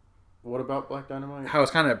 What about Black Dynamite? How it's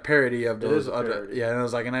kind of a parody of those other, parody. yeah. And I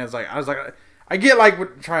was like, I get like what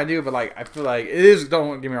you're trying to do, but like I feel like it is.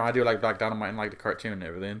 Don't get me wrong, I do like Black Dynamite and like the cartoon and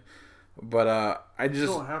everything, but I just you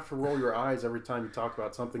don't have to roll your eyes every time you talk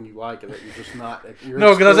about something you like and that you're just not.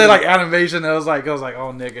 No, because I say like animation. I was like, oh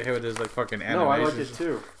nigga, here it is, like fucking animation. No, I like it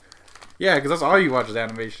too. Yeah, because that's all you watch is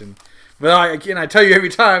animation. But I tell you every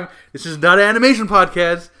time, this is not an animation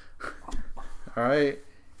podcast. All right,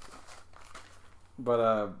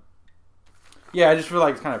 but yeah, I just feel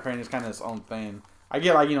like it's kind of apparent. It's kind of its own thing. I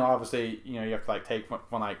get like obviously you have to like take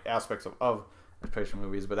one like aspects of exploitation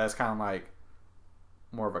movies, but that's kind of like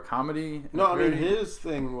more of a comedy. No, I mean his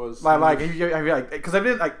thing was like because I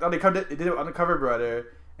did like they did it Undercover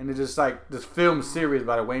Brother, and it's just like this film series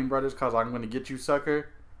by the Wayne brothers called I'm Gonna Get You Sucker,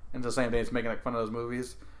 and it's the same thing. It's making like fun of those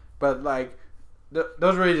movies, but like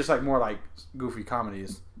those are really just like more like goofy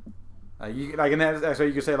comedies. And that's so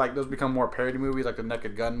you could say like those become more parody movies, like the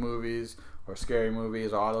Naked Gun movies or scary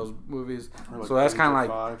movies or all those movies. Like so that's kind of like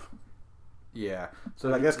 5. Yeah. So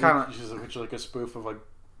like that's kind of which is like a spoof of like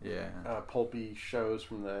pulpy shows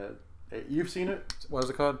from the. You've seen it? What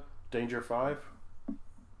is it called? Danger 5. Is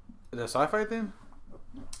it a sci-fi thing?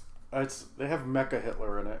 They have Mecha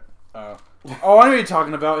Hitler in it. I know what you're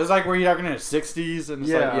talking about. It's like where you're talking in the 60s and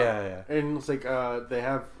it's like, yeah. And it's like they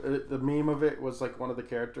have the meme of it was like one of the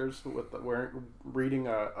characters reading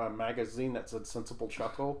a magazine that said "Sensible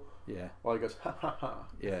Chuckle." Yeah. While he goes, "Ha ha ha."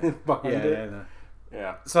 Yeah. Behind it. Yeah, no.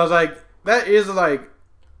 Yeah. So I was like, that is like,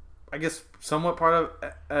 I guess somewhat part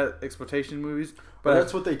of exploitation movies. But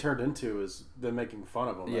that's what they turned into, is them making fun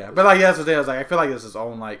of them. Yeah, but like that's the thing. I was like, I feel like this is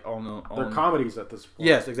own. They're comedies at this point.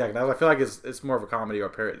 Yes, exactly. I feel like it's more of a comedy or a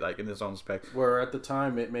parody, like in its own spec. Where at the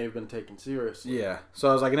time it may have been taken seriously. Yeah. So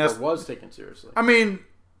I was like, and was taken seriously. I mean,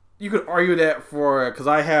 you could argue that because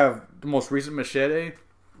I have the most recent Machete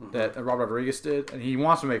that Robert Rodriguez did, and he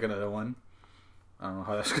wants to make another one. I don't know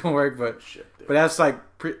how that's gonna work, but that's like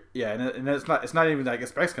and it's not even like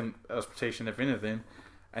exploitation if anything.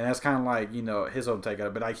 And that's kind of like his own take on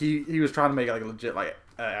it, but like he was trying to make like a legit like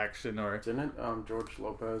action or didn't George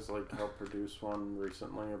Lopez like help produce one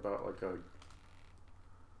recently about like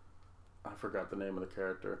I forgot the name of the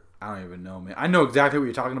character. I don't even know, man. I know exactly what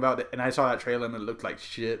you're talking about, and I saw that trailer and it looked like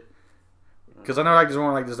shit. Because I know like there's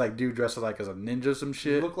one like this like dude dressed like as a ninja or some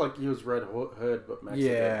shit. He looked like he was Red Hood, but Mexican.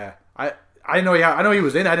 Yeah, I know he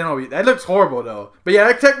was in it. I didn't know that looks horrible though. But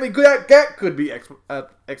yeah, that could be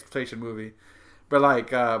exploitation movie. But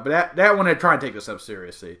but that one they try and take this up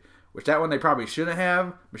seriously. Which that one they probably shouldn't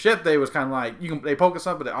have. Machete was kind of like they poke us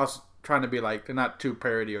up, but they're also trying to be like they're not too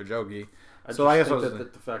parody or jokey. I guess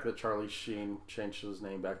that the fact that Charlie Sheen changed his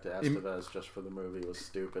name back to Estevez just for the movie was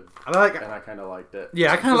stupid. And I kind of liked it.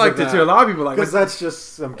 Yeah, I kind of liked it too. A lot of people like it because that's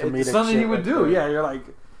just some comedic. It's something he would do. Yeah, you're like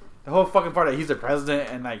the whole fucking part that he's the president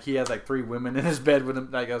and like he has like 3 women in his bed with him.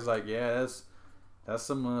 Like I was like, yeah, that's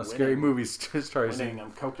some scary movies. Winning.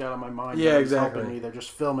 I'm coked out of my mind. Yeah, exactly. Me. They're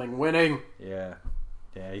just filming winning. Yeah,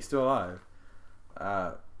 he's still alive.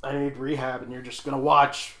 I need rehab, and you're just gonna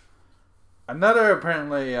watch. Another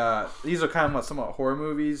apparently, these are kind of somewhat horror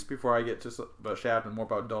movies. Before I get to about Shaft and more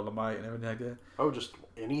about Dolomite and everything like that. Oh, just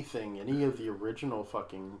anything, any of the original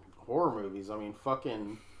fucking horror movies. I mean,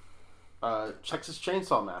 fucking Texas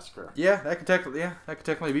Chainsaw Massacre. Yeah, that could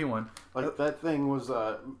technically be one. Like that thing was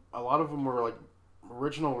a lot of them were like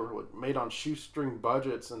original, were like made on shoestring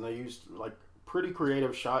budgets, and they used like pretty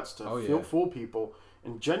creative shots to fool people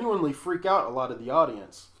and genuinely freak out a lot of the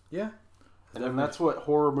audience. Yeah. And then that's what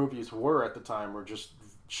horror movies were at the time. Were just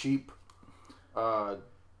cheap, just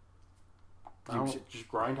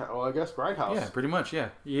grindhouse. Well, I guess grindhouse. Yeah, pretty much. Yeah,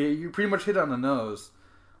 you pretty much hit it on the nose.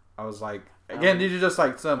 I was like, again, these are just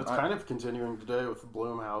like some. It's kind of continuing today with the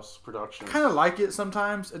Blumhouse production. Kind of like it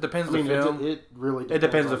sometimes. It depends on the film. It really depends. It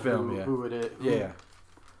depends on the film. Who it is. Yeah.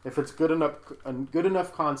 If it's good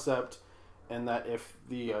enough concept, and that if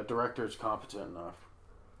the director is competent enough.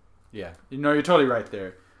 Yeah, you're totally right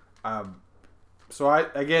there. So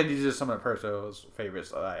these are some of the personal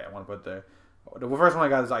favorites that I want to put there. The first one I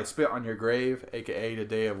got is I Spit on Your Grave, aka The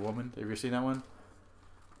Day of Woman. Have you seen that one?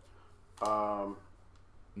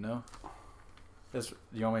 No.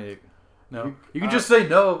 You want me to? No. You can just say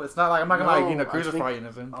no. It's not like I'm not gonna crucify you or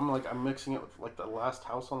anything. I'm mixing it with like the last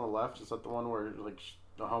house on the left. Is that the one where like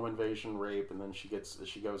the home invasion, rape, and then she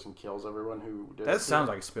goes and kills everyone who did it? That sounds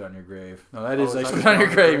like Spit on Your Grave. No, that is like Spit on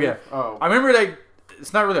Your Grave. Yeah. Oh. I remember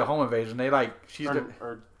it's not really a home invasion. They like she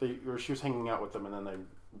was hanging out with them, and then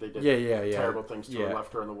they did terrible things to her,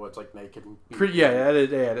 left her in the woods like naked. And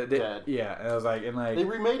dead. Yeah, and I was like, they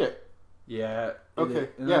remade it. Yeah. Okay.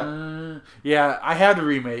 Yeah, I had the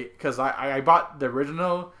remake because I bought the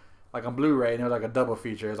original like on Blu-ray, and it was like a double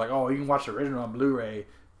feature. It's like, oh, you can watch the original on Blu-ray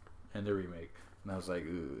and the remake, and I was like,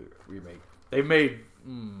 ooh, remake. They made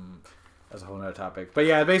that's a whole other topic, but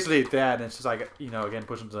yeah, basically that, and it's just like again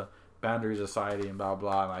pushing the boundaries of society and blah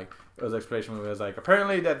blah. And like it was an explanation movie. It was like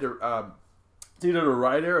apparently that either the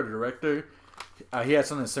writer or the director, he had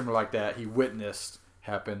something similar like that. He witnessed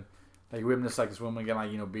happen. Like he witnessed like this woman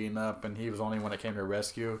getting beaten up, and he was the only one that came to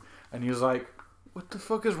rescue. And he was like, "What the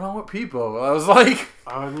fuck is wrong with people?" I was like,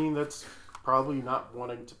 I mean, that's probably not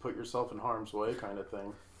wanting to put yourself in harm's way, kind of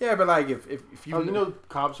thing. Yeah, but like if you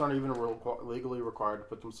cops aren't even legally required to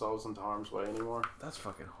put themselves into harm's way anymore. That's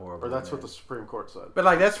fucking horrible. Or that's what the Supreme Court said. But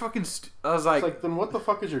like that's fucking. I was like, it's like, then what the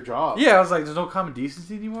fuck is your job? Yeah, I was like, there's no common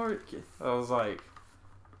decency anymore. I was like,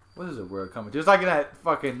 what is the word coming to? It's like that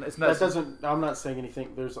fucking. It's not. That doesn't. I'm not saying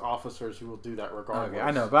anything. There's officers who will do that regardless. Okay, I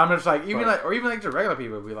know, but I'm just like even the regular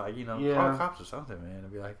people would be like, call cops or something, man.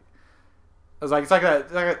 It'd be like, I was like, it's like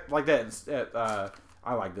that.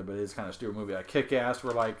 I liked it, but it's kind of a stupid movie. Like Kick Ass,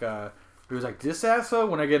 where like it was like this asshole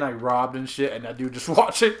when I get like robbed and shit, and that dude just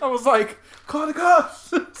watching. I was like, call the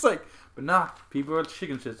cops. It's like, but nah, people are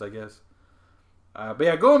chicken shits, I guess. But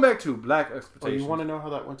yeah, going back to black exploitation. You want to know how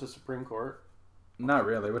that went to Supreme Court? Not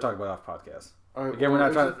really. We're talking about off podcast. Right, again, we're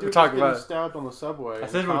not trying to talk about stabbed on the subway. I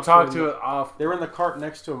said we'll talk to it off. They were in the cart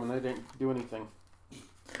next to him, and they didn't do anything.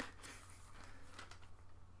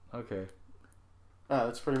 Okay.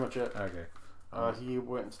 That's pretty much it. Okay. He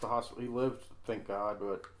went to the hospital. He lived, thank God,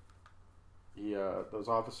 but those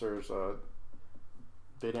officers,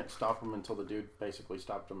 they didn't stop him until the dude basically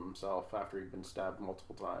stopped him himself after he'd been stabbed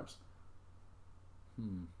multiple times.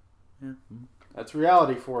 Yeah. That's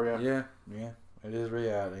reality for you. Yeah, it is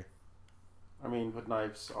reality. I mean, but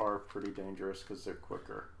knives are pretty dangerous because they're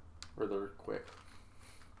quicker, or they're quick.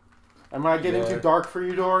 Am I getting too dark for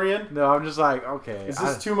you, Dorian? No, I'm just like, okay. Is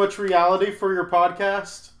this too much reality for your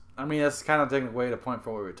podcast? I mean, that's kind of taking away the point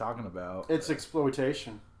for what we were talking about. It's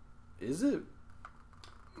exploitation. Is it?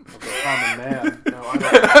 Of a common man. No, I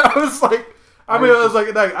don't. I was like, I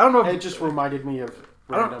don't know. It just reminded me of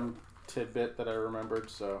random tidbit that I remembered.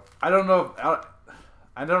 So I don't know.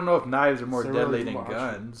 I don't know if knives are more deadly than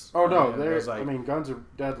guns. Oh no, guns are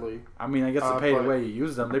deadly. I mean, I guess the way you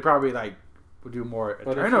use them, they probably would do more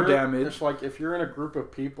eternal damage. It's like if you're in a group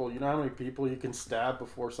of people, you know how many people you can stab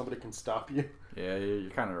before somebody can stop you. Yeah, you're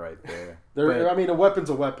kind of right there. I mean, a weapon's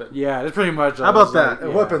a weapon. Yeah, it's pretty much. How about that? A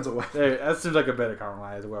weapon's a weapon. That seems like a better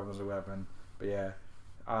compromise. A weapon's a weapon. But yeah.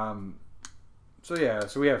 So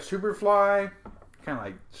we have Superfly. Kind of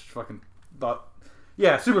like fucking thought.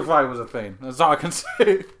 Yeah, Superfly was a thing. That's all I can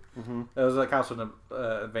say. Mm-hmm. It was like also in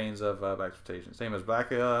the veins of Black Exploitation. Same as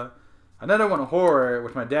Black. Another one, horror,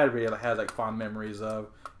 which my dad really has like fond memories of,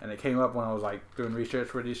 and it came up when I was like doing research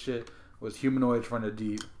for this shit. Was Humanoids from the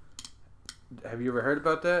Deep. Have you ever heard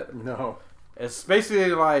about that? No. It's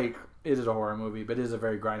basically like it is a horror movie, but it is a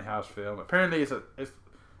very grindhouse film. Apparently, it's an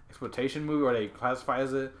exploitation movie, or they classify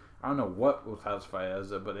as it. I don't know what was classified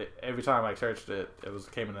as it, but every time I searched it,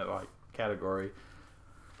 came in that like category.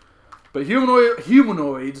 But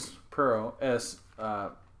humanoids, plural,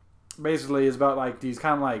 basically is about like these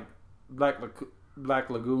kind of like Black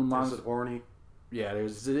Lagoon monsters. Is it horny? Yeah, it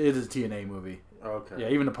is a TNA movie. Okay. Yeah,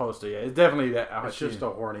 even the poster. Yeah, it's definitely that. It's just a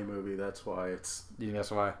horny movie. That's why it's. You think that's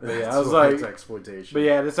why? But yeah, I was like it's exploitation. But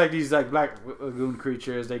yeah, it's like these like Black Lagoon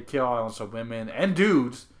creatures. They kill all some women and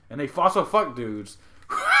dudes, and they also fuck dudes.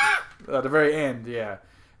 At the very end, yeah,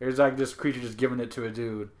 there's like this creature just giving it to a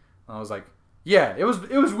dude. And I was like, yeah, it was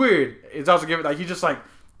weird. It's also giving like he just like,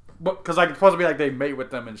 because like it's supposed to be like they mate with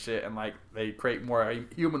them and shit, and like they create more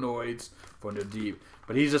humanoids from the deep.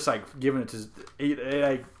 But he's just like giving it to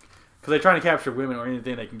like. Because they're trying to capture women or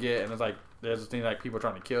anything they can get, and it's like there's this thing like people are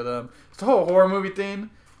trying to kill them. It's the whole horror movie thing,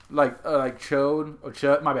 like Chud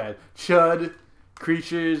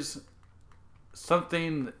creatures,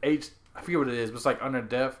 something H. I forget what it is, but it's like under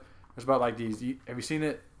death. It's about like these. Have you seen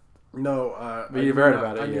it? No, but you've heard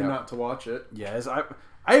about it. I knew not to watch it. Yeah,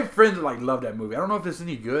 I have friends that like love that movie. I don't know if it's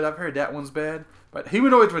any good. I've heard that one's bad, but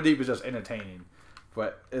Humanoids from Deep is just entertaining.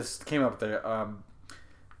 But it came up there.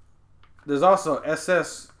 There's also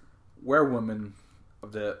SS. Werewoman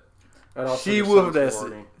of the She Wolf.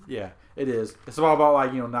 Yeah, it is. It's all about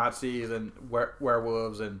like Nazis and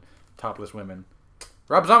werewolves and topless women.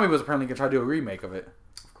 Rob Zombie was apparently gonna try to do a remake of it.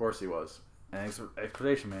 Of course he was. And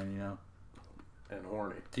Exploitation Man, And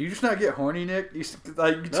horny. Do you just not get horny, Nick? You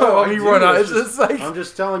tell me run out. It's like I'm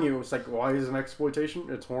just telling you. It's like why is an exploitation?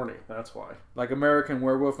 It's horny. That's why. Like American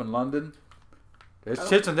Werewolf in London. There's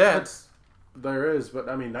shits in that. There is, but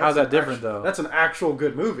I mean, how's that different though? That's an actual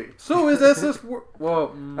good movie. So is SS?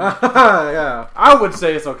 Well, yeah, I would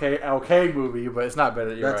say it's okay movie, but it's not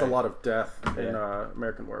better. That's right. A lot of death in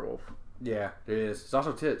American Werewolf. Yeah, it is. It's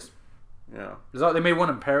also tits. Yeah, they made one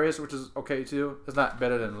in Paris, which is okay too. It's not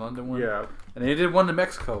better than the London one. Yeah, and they did one in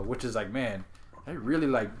Mexico, which is like, man, they really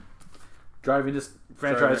like driving this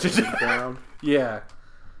franchise down. Yeah.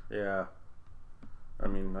 I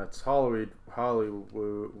mean, that's Hollywood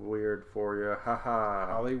weird for you. Haha.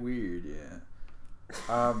 Holly weird,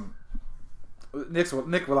 yeah. Nick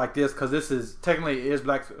will like this because this is technically it is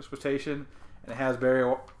Black Exploitation and it has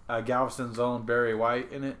Barry Galveston's own Barry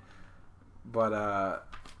White in it, but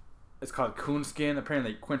it's called Coonskin.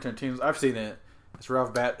 Apparently, Quentin Tarantino's. I've seen it. It's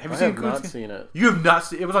Ralph Bat. Have you seen Coonskin? I have not seen it. You have not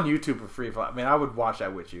seen it. It was on YouTube for free. I mean, I would watch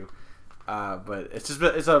that with you, but it's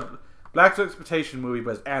a Black Exploitation movie,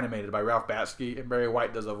 but it's animated by Ralph Batsky, and Barry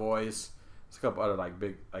White does a voice. There's a couple other like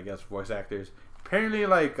big, I guess, voice actors. Apparently,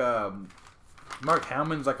 like Mark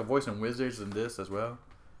Hamill's like a voice in Wizards and this as well.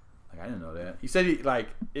 Like I didn't know that. He said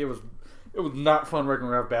it was not fun working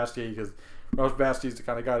with Ralph Batsky because Ralph Batsky's the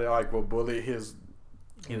kind of guy that like will bully his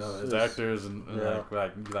actors and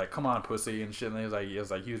like come on pussy and shit. And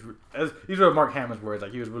these were Mark Hamill's words.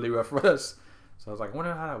 Like he was really rough for us. So I was like, I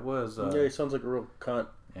wonder how that was. Yeah, he sounds like a real cunt.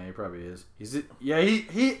 Yeah, he probably is.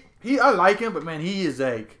 He I like him, but man, he's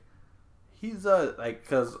like because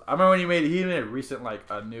I remember when he made a recent like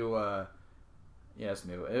a new it's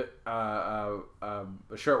new a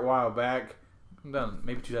short while back,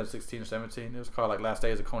 maybe 2016 or 17. It was called like Last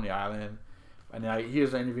Days of Coney Island, and he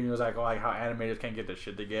was an interview. He was like, oh, like how animators can't get their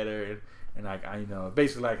shit together, and like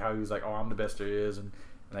basically like how he was like, oh, I'm the best there is, and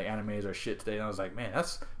like animators are shit today. And I was like, man,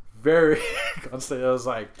 that's very I was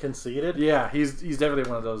like conceited. Yeah, he's definitely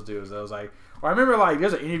one of those dudes. I was like, I remember like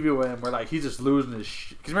there's an interview with him where like he's just losing his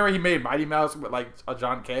shit. Because remember he made Mighty Mouse with like a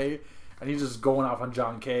John Kay, and he's just going off on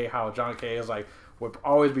John Kay. How John Kay is like would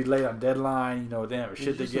always be late on deadline. They didn't have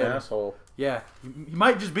shit together. An asshole. Yeah, he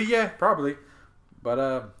might just be probably,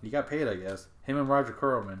 but he got paid I guess. Him and Roger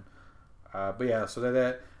Corman. But yeah, so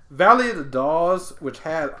that Valley of the Dolls, which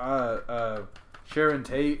had Sharon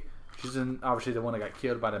Tate. She's obviously the one that got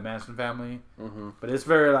killed by the Manson family. Mm-hmm. But it's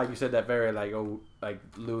very, like you said, that very, like,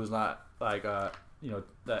 Lou's not, like, that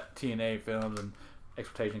TNA films and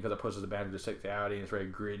exploitation because it pushes the boundary to sexuality and it's very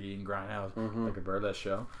gritty and grindhouse, like a burlesque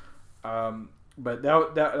show. But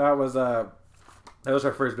that was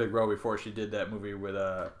her first big role before she did that movie with,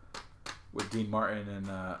 with Dean Martin and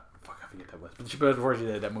fuck, I forget that was. But before she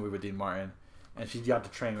did that movie with Dean Martin, and she got to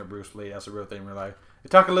train with Bruce Lee. That's a real thing in real life. They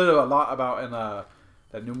talk a lot about in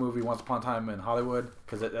that new movie Once Upon a Time in Hollywood,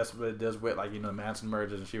 because that's what it does with like the Manson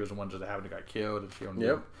murders, and she was the one that happened to got killed, and she only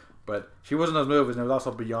but she was in those movies, and there was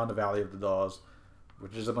also Beyond the Valley of the Dolls,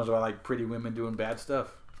 which is a bunch of like pretty women doing bad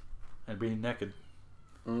stuff and being naked.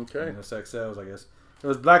 Okay. And the sex sells, I guess. It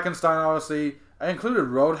was Blackenstein, obviously. I included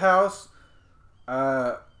Roadhouse,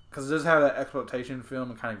 because it does have that exploitation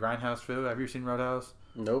film and kind of grindhouse feel. Have you seen Roadhouse?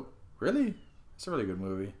 Nope. Really? It's a really good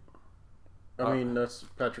movie. I mean, that's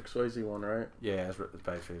Patrick Swayze one, right? Yeah, it's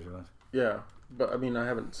Patrick Swayze one. Yeah, but I mean, I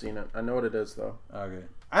haven't seen it. I know what it is, though. Okay.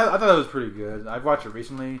 I thought it was pretty good. I've watched it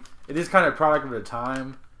recently. It is kind of a product of the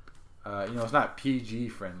time. It's not PG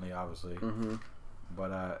friendly, obviously. Mm-hmm.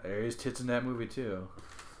 But there is tits in that movie, too.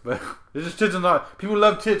 But there's just tits in the... People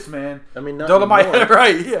love tits, man. I mean, not Dolomite, anymore.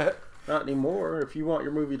 right, yeah. Not anymore. If you want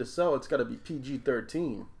your movie to sell, it's got to be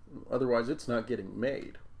PG-13. Otherwise, it's not getting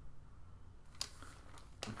made.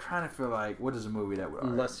 I'm trying to feel like, what is a movie that would...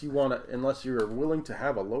 Unless you're willing to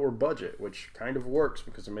have a lower budget, which kind of works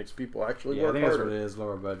because it makes people actually work harder. I think that's what it is,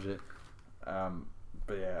 lower budget.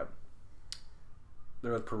 But yeah.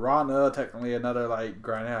 There was Piranha, technically another like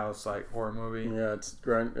grindhouse like horror movie. Yeah,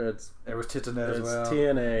 there was tits in that as well. It's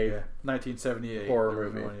TNA. Yeah. 1978 horror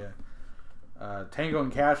movie. One, yeah. Tango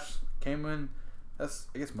and Cash came in. That's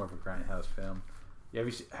I guess more of a grindhouse film. Yeah,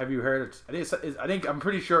 have you heard it? I'm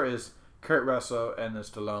pretty sure it's Kurt Russell and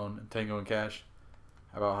Stallone and Tango and Cash.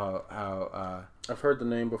 About how I've heard the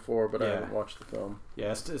name before, but I haven't watched the film. Yeah,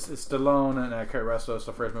 it's Stallone and Kurt Russell. It's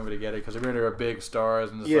the first movie together because they were big stars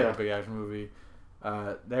and it's like a big action movie.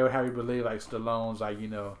 They would have you believe like Stallone's like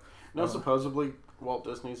supposedly Walt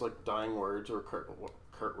Disney's like dying words or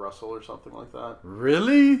Kurt Russell or something like that.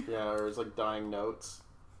 Really? Yeah, or it's like dying notes.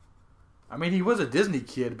 I mean, he was a Disney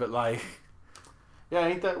kid, but like, yeah,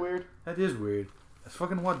 ain't that weird? That is weird. That's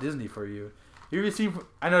fucking Walt Disney for you. You ever seen?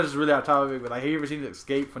 I know this is really off topic, but like, have you ever seen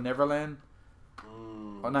Escape from Neverland?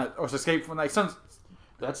 Or not? Or Escape from like some?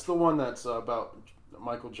 That's the one that's about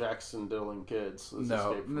Michael Jackson diddling kids.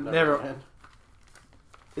 No, never.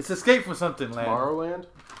 It's Escape from something land. Tomorrowland?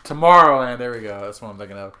 Tomorrowland, there we go. That's what I'm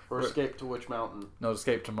thinking of. Or Escape to Witch Mountain? No,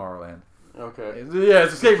 Escape Tomorrowland. Okay. Yeah,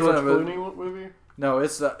 it's Escape from George Clooney movie? No,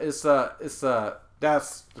 it's that's the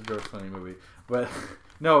George Clooney movie. But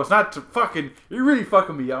no, it's not fucking. You're really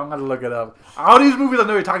fucking me. I'm gonna look it up. All these movies I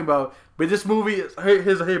know you're talking about, but this movie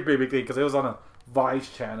here's a big thing because it was on a Vice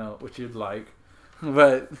channel, which you'd like.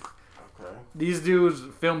 But these dudes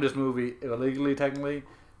filmed this movie illegally, technically.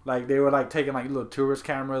 Like, they were, like, taking, like, little tourist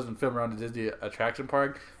cameras and filming around the Disney attraction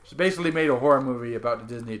park. So basically made a horror movie about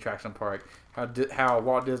the Disney attraction park. How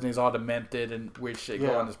Walt Disney's all demented and weird shit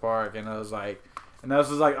go on this park. And I was like... And that was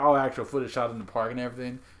just, like, all actual footage shot in the park and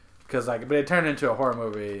everything. Because, like... But it turned into a horror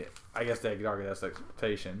movie. I guess they could argue that's the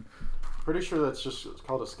expectation. Pretty sure that's just... It's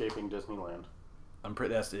called Escaping Disneyland.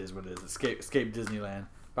 That is what it is. Escape Disneyland.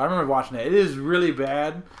 But I remember watching it. It is really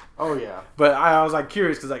bad. Oh, yeah. But I was, like,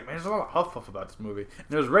 curious because, like, man, there's a lot of huff about this movie. And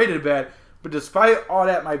it was rated bad. But despite all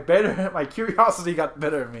that, my curiosity got the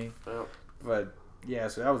better of me. Yep. But, yeah,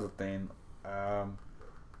 so that was a thing.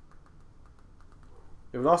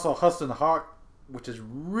 It was also Hudson Hawk, which is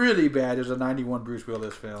really bad. It was a 91 Bruce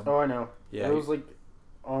Willis film. Oh, I know. Yeah. It was, like,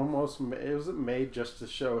 almost... It was made just to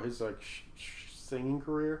show his, like, singing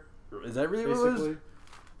career. Is that really basically? What it was?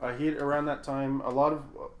 He around that time, a lot of...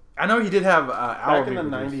 I know he did have back in the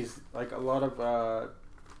 90s, like a lot of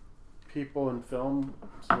people in film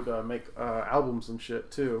would make albums and shit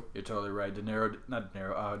too. You're totally right.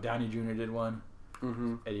 Downey Jr. did one.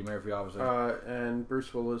 Mm-hmm. Eddie Murphy, obviously. And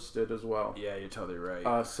Bruce Willis did as well. Yeah, you're totally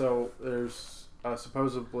right. So there's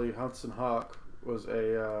supposedly Hudson Hawk was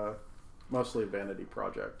a mostly a vanity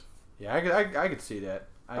project. Yeah, I could see that.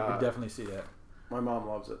 I could definitely see that. My mom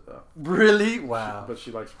loves it though. Really? Wow. But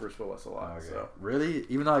she likes Bruce Willis a lot. Okay. So really,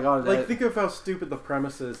 even though I got like, think of how stupid the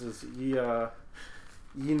premise is. Is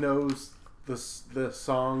he knows the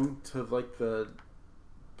song to like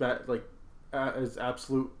his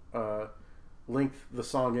absolute length the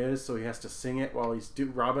song is, so he has to sing it while he's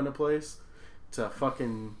robbing a place to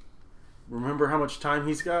fucking remember how much time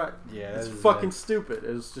he's got. Yeah, it's fucking stupid.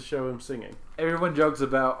 It was to show him singing. Everyone jokes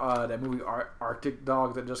about that movie Arctic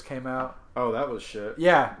Dog that just came out. Oh, that was shit.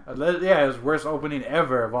 Yeah, it was worst opening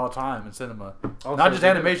ever of all time in cinema. Also, not just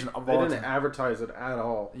animation. They didn't advertise it at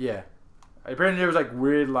all. Yeah, apparently there was like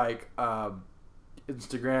weird like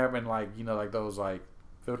Instagram and like like those like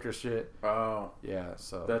filter shit. Oh, yeah.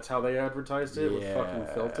 So that's how they advertised it with fucking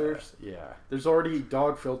filters. Yeah, there's already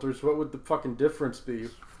dog filters. What would the fucking difference be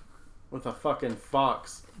with a fucking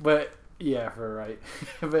fox? But Yeah, for right.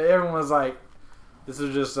 But everyone was like, this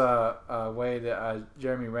is just a way that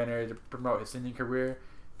Jeremy Renner to promote his singing career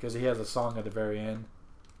because he has a song at the very end.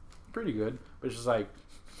 Pretty good, but it's just like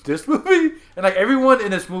this movie and like everyone in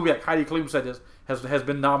this movie, like Heidi Klum said, this has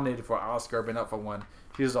been nominated for an Oscar, been up for one.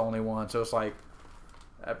 He's the only one, so it's like,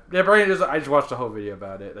 yeah. I just watched the whole video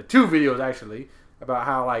about it, like 2 videos actually, about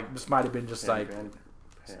how like this might have been just pan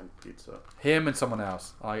pizza. Him and someone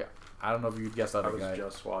else. Like I don't know if you guessed that. I was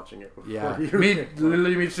just watching it. Yeah, me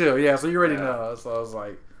too. Yeah, so you already know. So I was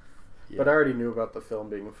like, yeah. But I already knew about the film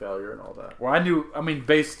being a failure and all that. Well, I knew. I mean,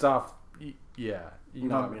 based off, yeah. You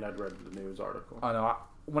know, I mean, I'd read the news article. I know.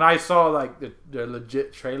 When I saw like the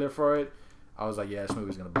legit trailer for it, I was like, yeah, this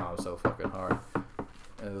movie's gonna bomb so fucking hard.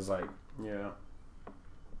 And it was like, yeah.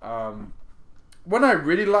 One I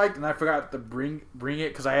really liked, and I forgot to bring it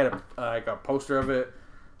because I had a poster of it.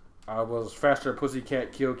 Was Faster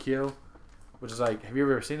Pussycat Kill Kill, which is like, have you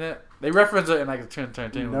ever seen it? They reference it in like a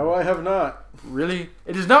Tarantino. No, I have not. Really?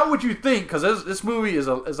 It is not what you think, because this movie is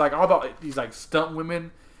like all about these like stunt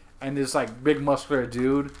women and this like big muscular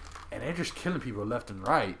dude, and they're just killing people left and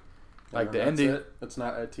right. Like the ending. It's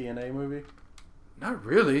not a TNA movie. Not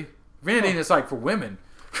really. If anything, it's like for women.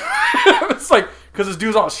 It's like because this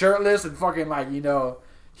dude's all shirtless and fucking like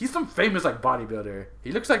he's some famous like bodybuilder.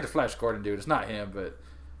 He looks like the Flash Gordon dude. It's not him,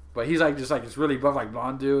 but he's like just like this really buff like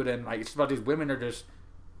blonde dude, and like it's about these women are just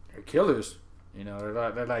they're killers.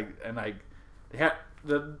 They're like and like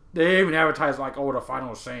they even advertise like, oh, the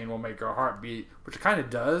final scene will make your heart beat, which it kind of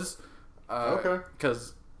does. Okay.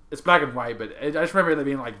 Because it's black and white, but I just remember it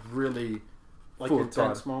being like really like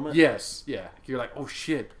intense moment. Yes, yeah. You're like, oh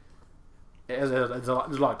shit. There's a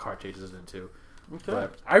lot of car chases in it too. Okay.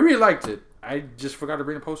 But I really liked it. I just forgot to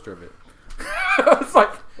bring a poster of it. It's like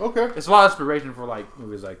okay. It's a lot of inspiration for like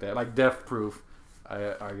movies like that, like Death Proof. I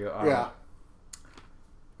argue. Yeah.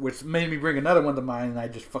 Which made me bring another one to mind, and I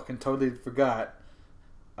just fucking totally forgot.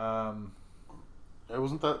 Wasn't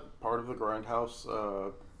that part of the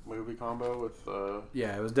Grindhouse movie combo with?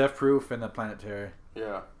 Yeah, it was Death Proof and the Planet Terror.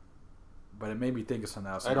 Yeah. But it made me think of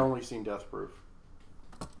something else. I'd only seen Death Proof.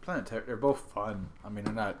 Planet Terror, they're both fun. I mean,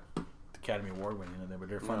 they're not Academy Award winning, but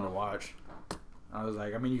they're fun to watch. I was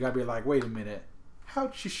like, I mean, you gotta be like, wait a minute,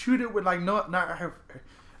 how'd she shoot it with like not her?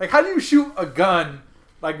 Like, how do you shoot a gun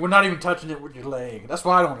like we're not even touching it with your leg? That's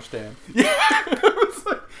what I don't understand. Yeah.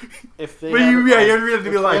 If they you really have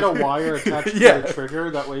to be like had a wire attached to the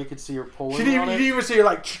trigger, that way you could see her pulling. You didn't even see her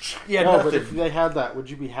like yeah. No, nothing. but if they had that, would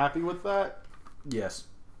you be happy with that? Yes.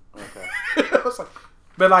 Okay. I was like,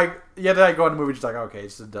 but like, yeah, then I go in the movie just like, okay,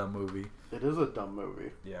 it's a dumb movie. It is a dumb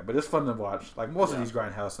movie. Yeah, but it's fun to watch. Like most of these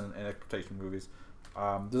grindhouse and exploitation movies.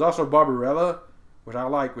 There's also Barbarella, which I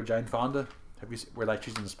like, with Jane Fonda. Have you seen, where like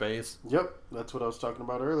she's in space? Yep, that's what I was talking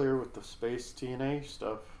about earlier with the space TNA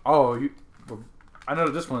stuff. Oh, I know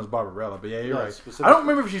that this one is Barbarella, but yeah, you're right. I don't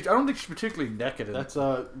remember if I don't think she's particularly naked. That's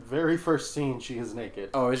very first scene. She is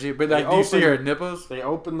naked. Oh, is she? But like, do you see her nipples? They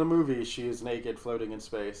open the movie. She is naked, floating in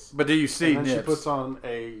space. But do you see? And then nips? She puts on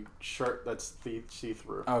a shirt that's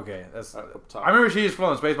see-through. Okay, that's up top. I remember she is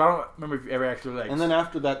floating in space, but I don't remember if you ever actually like. And then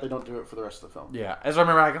after that, they don't do it for the rest of the film. Yeah, as I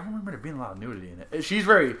remember, I don't remember there being a lot of nudity in it. She's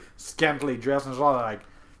very scantily dressed, and there's a lot of like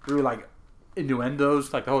really like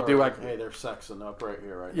innuendos, like the whole thing, like hey, they're sexing up right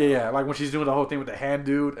here, right? Yeah, now. Yeah, like when she's doing the whole thing with the hand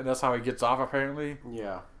dude, and that's how he gets off apparently.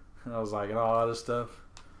 Yeah, and I was like, and all that stuff.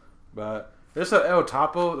 But there's a El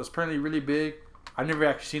Topo that's apparently really big. I've never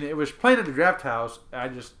actually seen it. It was playing at the Draft House. And I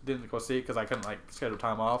just didn't go see it because I couldn't like schedule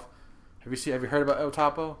time off. Have you heard about El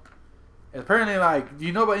Topo? And apparently, like, do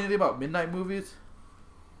you know about anything about midnight movies?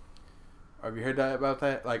 Or have you heard about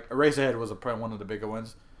that? Like, Eraserhead was one of the bigger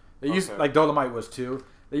ones. They used like Dolomite was too.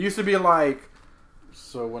 They used to be like.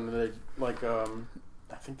 So when they like, I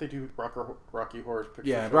think they do Rocky Horror Picture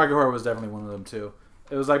Yeah, Show. Rocky Horror was definitely one of them too.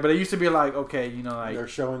 It was like, but it used to be like, okay, like they're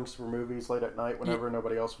showings for movies late at night whenever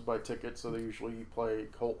nobody else would buy tickets, so they usually play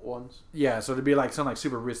cult ones. Yeah, so it'd be like something like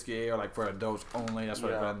super risky or like for adults only. That's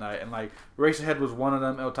what it was at night. And like Eraserhead was one of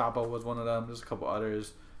them. El Topo was one of them. There's a couple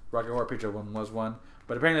others. Rocky Horror Picture one was one.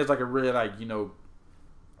 But apparently it's like a really like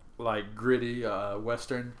like gritty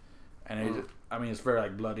Western, and I mean, it's very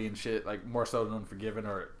like bloody and shit, like more so than Unforgiven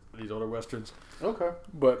or these older westerns. Okay,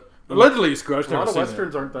 but allegedly, Scratch. A lot of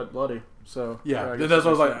westerns aren't that bloody, so yeah. That's what I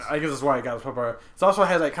was like. I guess that's why it got popular. It also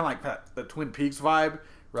has like kind of like the Twin Peaks vibe,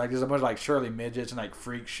 where like there's a bunch of like Shirley midgets and like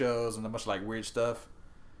freak shows and a bunch of like weird stuff.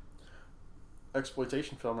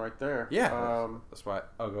 Exploitation film right there. Yeah, that's why.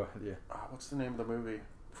 Oh, go ahead. Yeah. What's the name of the movie?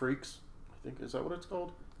 Freaks. I think is that what it's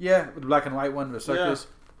called? Yeah, with the black and white one, the circus.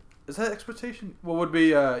 Yeah. Is that exploitation? What would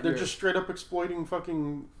be? They're just straight up exploiting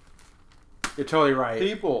fucking You're totally right.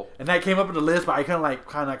 People. And that came up in the list, but I couldn't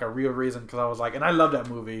kind of like a real reason because I was like, and I love that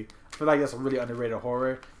movie. I feel like that's a really underrated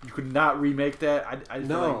horror. You could not remake that. I just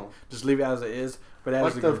feel like just leave it as it is. But that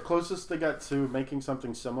like the closest they got to making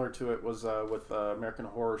something similar to it was with American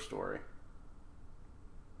Horror Story.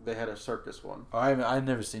 They had a circus one. Oh, I've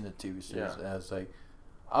never seen the TV series. Yeah.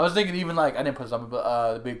 I was thinking even like I didn't put something,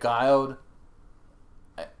 but The Beguiled.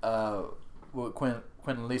 With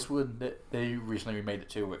Quentin Eastwood, they recently remade it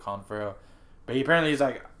too with Colin Farrell. But apparently he's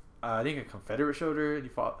like, I think a Confederate soldier, and he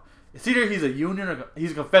fought. It's either he's a Union or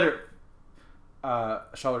he's a Confederate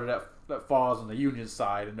soldier that falls on the Union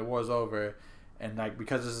side, and the war's over. And like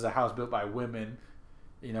because this is a house built by women,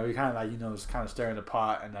 you know, he kind of like is kind of stirring the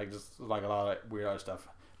pot and like just like a lot of like, weird other stuff.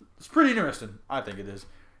 It's pretty interesting, I think it is.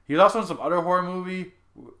 He was also in some other horror movie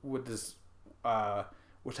with this,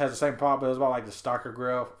 which has the same plot, but it's about like the stalker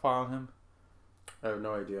girl following him. I have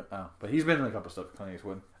no idea. Oh, but he's been in a couple stuff with Clint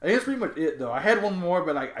Eastwood. I think that's pretty much it, though. I had one more,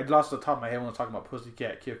 but like I lost the top of my head when I was talking about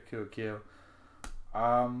Pussycat Kill Kill Kill.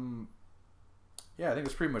 Yeah, I think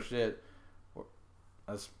that's pretty much it.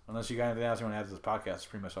 Unless you got anything else you want to add to this podcast, it's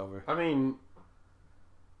pretty much over. I mean,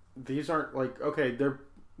 these aren't like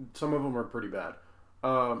some of them are pretty bad.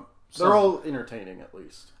 They're all entertaining at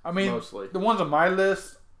least. I mean, mostly the ones on my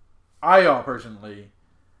list, I personally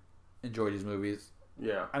enjoy these movies.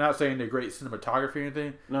 Yeah. I'm not saying they're great cinematography or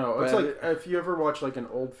anything. No, it's like if you ever watch like an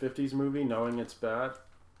old 50s movie knowing it's bad.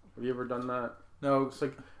 Have you ever done that? No.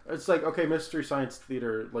 It's like okay, Mystery Science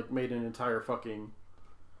Theater like made an entire fucking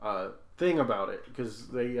thing about it because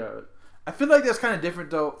they I feel like that's kind of different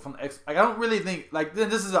though from like I don't really think like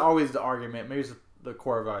this is always the argument. Maybe it's the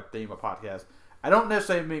core of our theme of podcast. I don't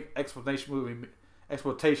necessarily think exploitation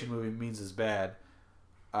movie means it's bad.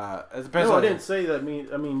 It depends. No, I didn't say that.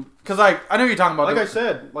 I mean, because like I know you're talking about. Like I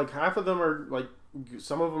said, like half of them are like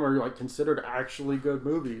some of them are like considered actually good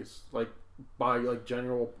movies, like by like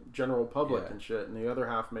general public and shit, and the other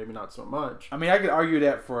half maybe not so much. I mean, I could argue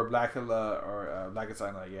that for Blackula or Black and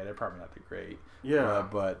Silent, like, yeah, they're probably not that great. Yeah,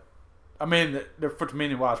 but I mean, they're for me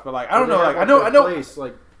to watch. But like, I don't know. Like, I know. Place,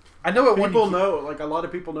 like, I know what people know. Like a lot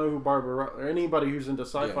of people know who Barbarella. Anybody who's into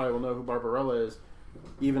sci-fi will know who Barbarella is.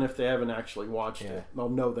 Even if they haven't actually watched it, they'll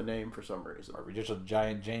know the name for some reason. Or just a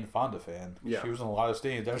giant Jane Fonda fan. Yeah. She was in a lot of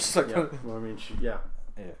scenes. They're just like, well, I mean, she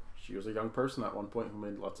was a young person at one point who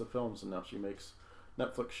made lots of films, and now she makes a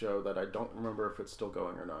Netflix show that I don't remember if it's still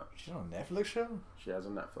going or not. She's on a Netflix show? She has a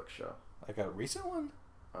Netflix show. Like a recent one?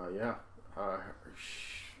 Yeah.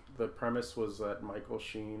 The premise was that Michael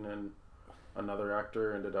Sheen and another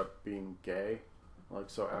actor ended up being gay. Like,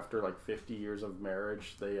 so after like 50 years of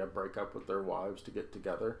marriage, they break up with their wives to get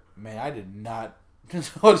together. Man, I did not know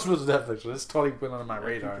this was Netflix. This totally went under my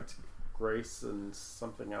radar. Grace and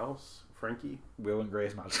something else. Frankie? Will and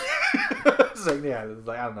Grace, not. It's like, yeah, it's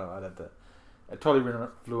like, I don't know. It totally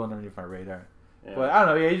flew underneath my radar. Yeah. But I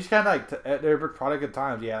don't know. Yeah, you just kind of like they're a product of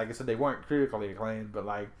times. Yeah, like I said, they weren't critically acclaimed, but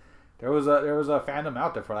like there was a fandom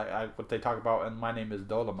out there for like what they talk about. And My Name Is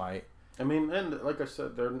Dolomite. I mean, and like I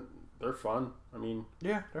said, they're fun. I mean,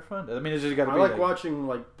 yeah, they're fun. I mean, it's just got to be. I like watching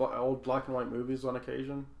like old black and white movies on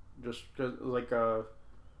occasion, just because like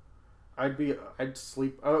I'd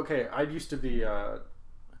sleep. Okay, I used to be.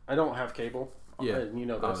 I don't have cable. Yeah, and you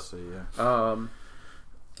know this. Obviously, yeah.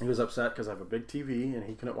 He was upset because I have a big TV and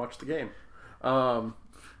he couldn't watch the game.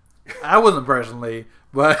 I wasn't personally,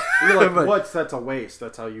 but you're like, "What's that's a waste?"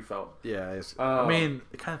 That's how you felt. Yeah, I mean,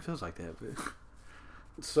 it kind of feels like that. But.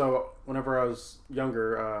 So whenever I was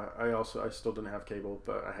younger, I still didn't have cable,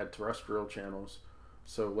 but I had terrestrial channels.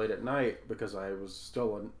 So late at night, because I was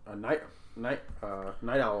still a night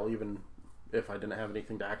owl, even if I didn't have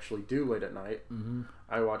anything to actually do late at night,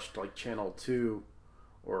 I watched like channel 2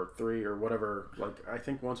 or 3 or whatever. Like I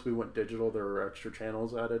think once we went digital, there were extra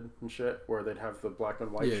channels added and shit where they'd have the black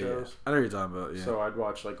and white shows. Yeah. I know what you're talking about. Yeah. So I'd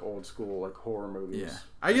watch like old school like horror movies. Yeah,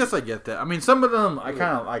 I guess I get that. I mean, some of them I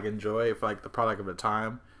kind of like enjoy for like the product of the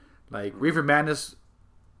time. Like Reefer Madness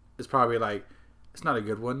is probably like it's not a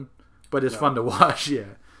good one, but it's fun to watch. Yeah.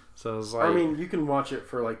 So it's like I mean, you can watch it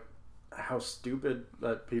for like how stupid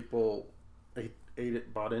that people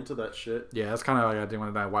bought into that shit. Yeah, that's kind of like I did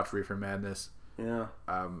when I watched Reefer Madness. Yeah.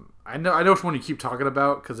 I know which one you keep talking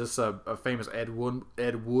about because it's a famous Ed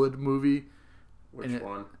Wood movie. Which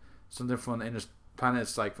one? Something from the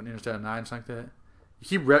planets like from Interstellar 9, something like that.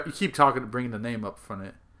 You keep bringing the name up from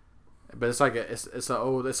it, but it's like it's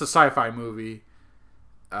a sci-fi movie.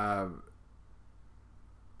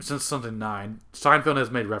 Since something 9, Seinfeld has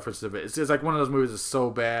made reference to it. It's like one of those movies that's so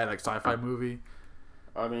bad, like sci-fi movie.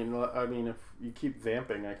 I mean, if you keep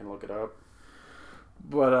vamping, I can look it up.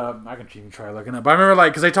 But I can even try looking up. But I remember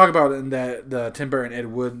like because they talk about in the Tim Burton Ed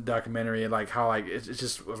Wood documentary like how like it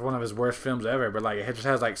just was one of his worst films ever. But like it just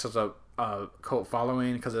has like such a cult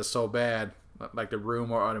following because it's so bad, like The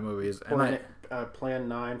Room or other movies. And Plan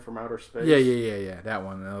 9 from Outer Space. Yeah, that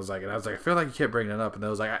one. And I was like, I feel like you kept bringing it up, and I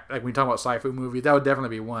was like when you talk about sci-fi movies, that would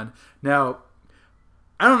definitely be one. Now,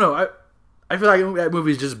 I don't know. I feel like that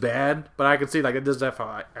movie is just bad, but I can see like it does have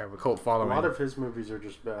a cult following. A lot of his movies are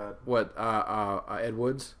just bad. What Ed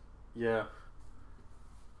Wood's? Yeah.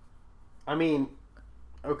 I mean,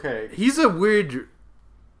 okay. He's a weird.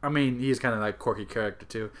 I mean, he's kind of like quirky character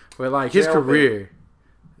too, but like his career.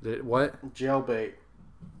 What? Jailbait.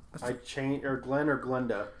 I changed or Glenn or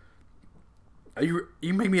Glenda. You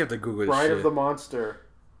make me have to Google this Bride shit. of the Monster.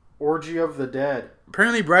 Orgy of the Dead.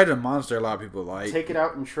 Apparently, Bride of the Monster. A lot of people like. Take It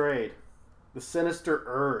Out and Trade. The Sinister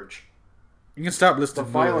Urge. You can stop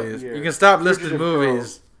listing movies. You can stop listing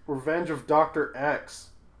movies. Girl. Revenge of Dr. X.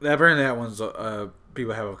 Apparently, that one's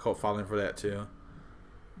people have a cult following for that too.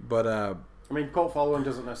 But I mean, cult following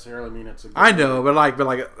doesn't necessarily mean it's a good I know, movie.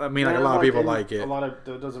 but I mean, like a lot of people like it. A lot of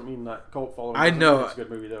that doesn't mean that cult following. I know mean it's a good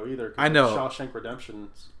movie though either. I know. Shawshank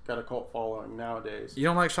Redemption's got a cult following nowadays. You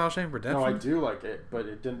don't like Shawshank Redemption? No, I do like it, but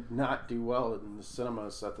it did not do well in the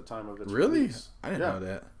cinemas at the time of its really? release. I didn't know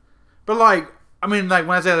that. But like, I mean, like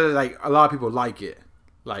when I say that, like a lot of people like it,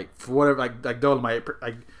 like for whatever, like Dolomite.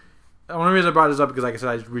 Like the only reason I brought this up because, like I said,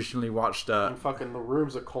 I recently watched. And fucking The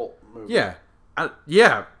Room's a cult movie. Yeah,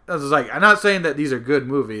 yeah. I was like, I'm not saying that these are good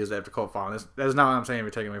movies that have to cult following. That's not what I'm saying. If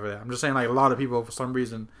you're taking me for that, I'm just saying like a lot of people for some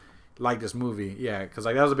reason like this movie. Yeah, because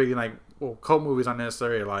like that was a big thing. Like, well, cult movies aren't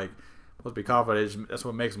necessarily like supposed to be confident. That's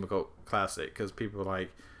what makes them a cult classic because people like,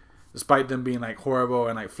 despite them being like horrible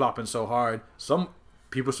and like flopping so hard, some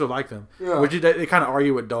people still like them. Yeah. Which they kind of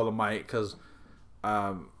argue with Dolomite because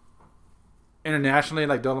internationally,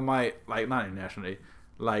 like Dolomite, like not internationally,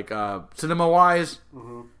 like cinema wise,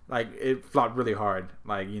 like it flopped really hard.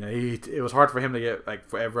 Like it was hard for him to get like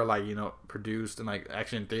forever like produced and like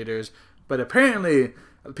actually in theaters. But apparently,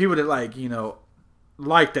 people that like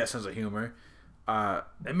like that sense of humor,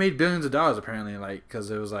 it made billions of dollars apparently. Like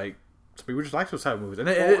because it was like people just like those type of movies.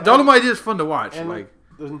 And Dolomite is fun to watch. And like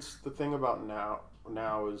the thing about now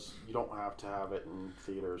is you don't have to have it in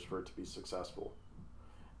theaters for it to be successful.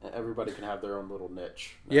 Everybody can have their own little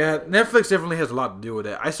niche. Yeah, Netflix definitely has a lot to do with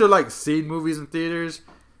it. I still like seeing movies in theaters.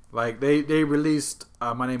 Like they released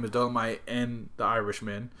My Name is Dolomite and The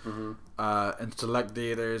Irishman in select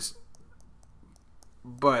theaters.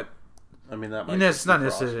 But I mean that might it's not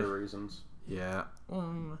necessarily for reasons. Yeah.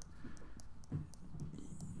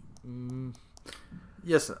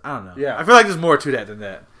 Yes, I don't know. Yeah, I feel like there's more to that than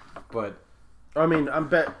that. But I mean,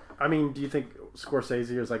 do you think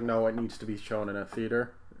Scorsese was like, no, it needs to be shown in a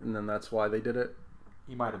theater, and then that's why they did it?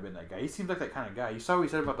 He might have been that guy. He seems like that kind of guy. You saw what he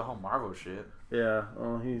said about the whole Marvel shit. Yeah,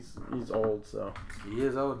 well, he's old, so he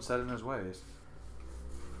is old and set in his ways.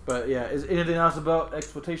 But yeah, is anything else about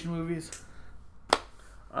exploitation movies?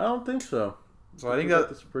 I don't think so. So I think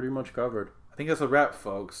that's pretty much covered. I think that's a wrap,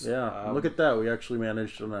 folks. Yeah, look at that. We actually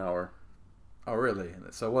managed an hour. Oh, really?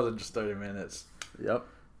 So it wasn't just 30 minutes. Yep.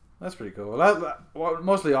 That's pretty cool. Well,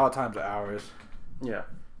 mostly all times are hours. Yeah.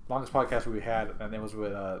 Longest podcast we had, and it was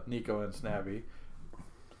with Nico and Snabby.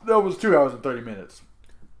 That was 2 hours and 30 minutes.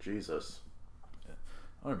 Jesus.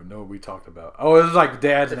 I don't even know what we talked about. Oh, it was like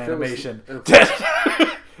dads and animation.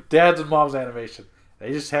 Dads and moms animation.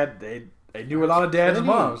 They just had they knew a lot of dads and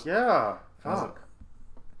moms. Yeah. Fuck.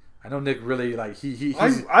 I know Nick really like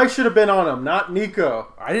I should have been on him, not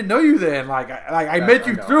Nico. I didn't know you then. I met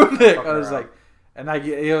you through Nick. I was like, and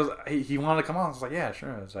he wanted to come on. I was like, yeah,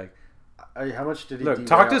 sure. I was like, how much did he? Look,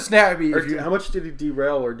 talk to Snappy. How much did he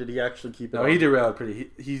derail, or did he actually keep it? No, he derailed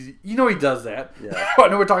pretty. He's he does that. Yeah, I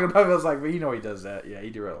know we're talking about. I was like, but he does that. Yeah,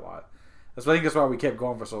 he derailed a lot. I think that's why we kept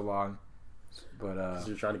going for so long. But because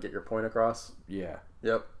you're trying to get your point across. Yeah.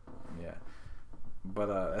 Yep. Yeah.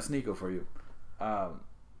 But that's Nico for you.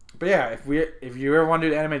 But yeah, if you ever want to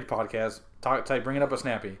do an animated podcast, bring it up with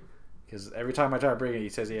Snappy, because every time I try to bring it, he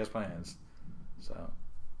says he has plans. So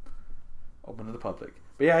open to the public.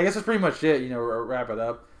 But yeah, I guess that's pretty much it. Wrap it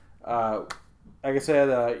up. Like I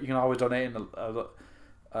said, you can always donate in the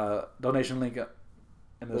donation link in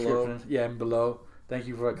the description. Yeah, and below. Thank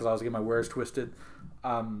you for it, because I was getting my words twisted.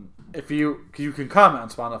 If you can comment on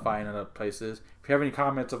Spotify and other places. If you have any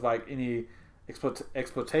comments of like any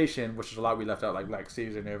exploitation, which is a lot we left out, like Black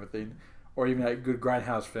Caesar and everything, or even like good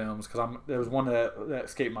Grindhouse films, because there was one that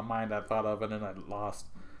escaped my mind I thought of and then I lost.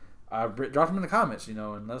 Drop them in the comments,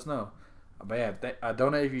 and let us know. But yeah,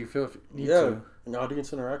 donate if you feel need to. And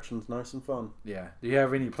audience interaction is nice and fun. Yeah. Do you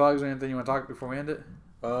have any plugs or anything you want to talk before we end it?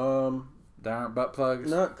 There aren't butt plugs?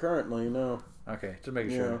 Not currently, no. Okay, just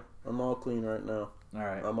making sure. I'm all clean right now. All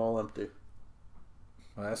right. I'm all empty.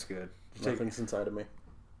 Well, that's good. Nothing's inside of me.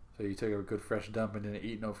 So you took a good fresh dump and didn't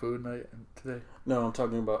eat no food today? No, I'm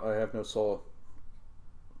talking about I have no soul.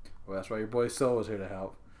 Well, that's why your boy Soul was here to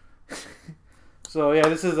help. So, yeah,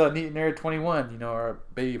 this is NEET and Nerd 21. You know, our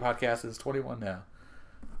baby podcast is 21 now.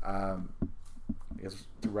 I guess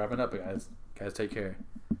we're wrapping up, guys. Guys, take care.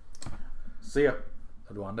 See ya.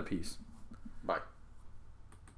 Adwanda, peace.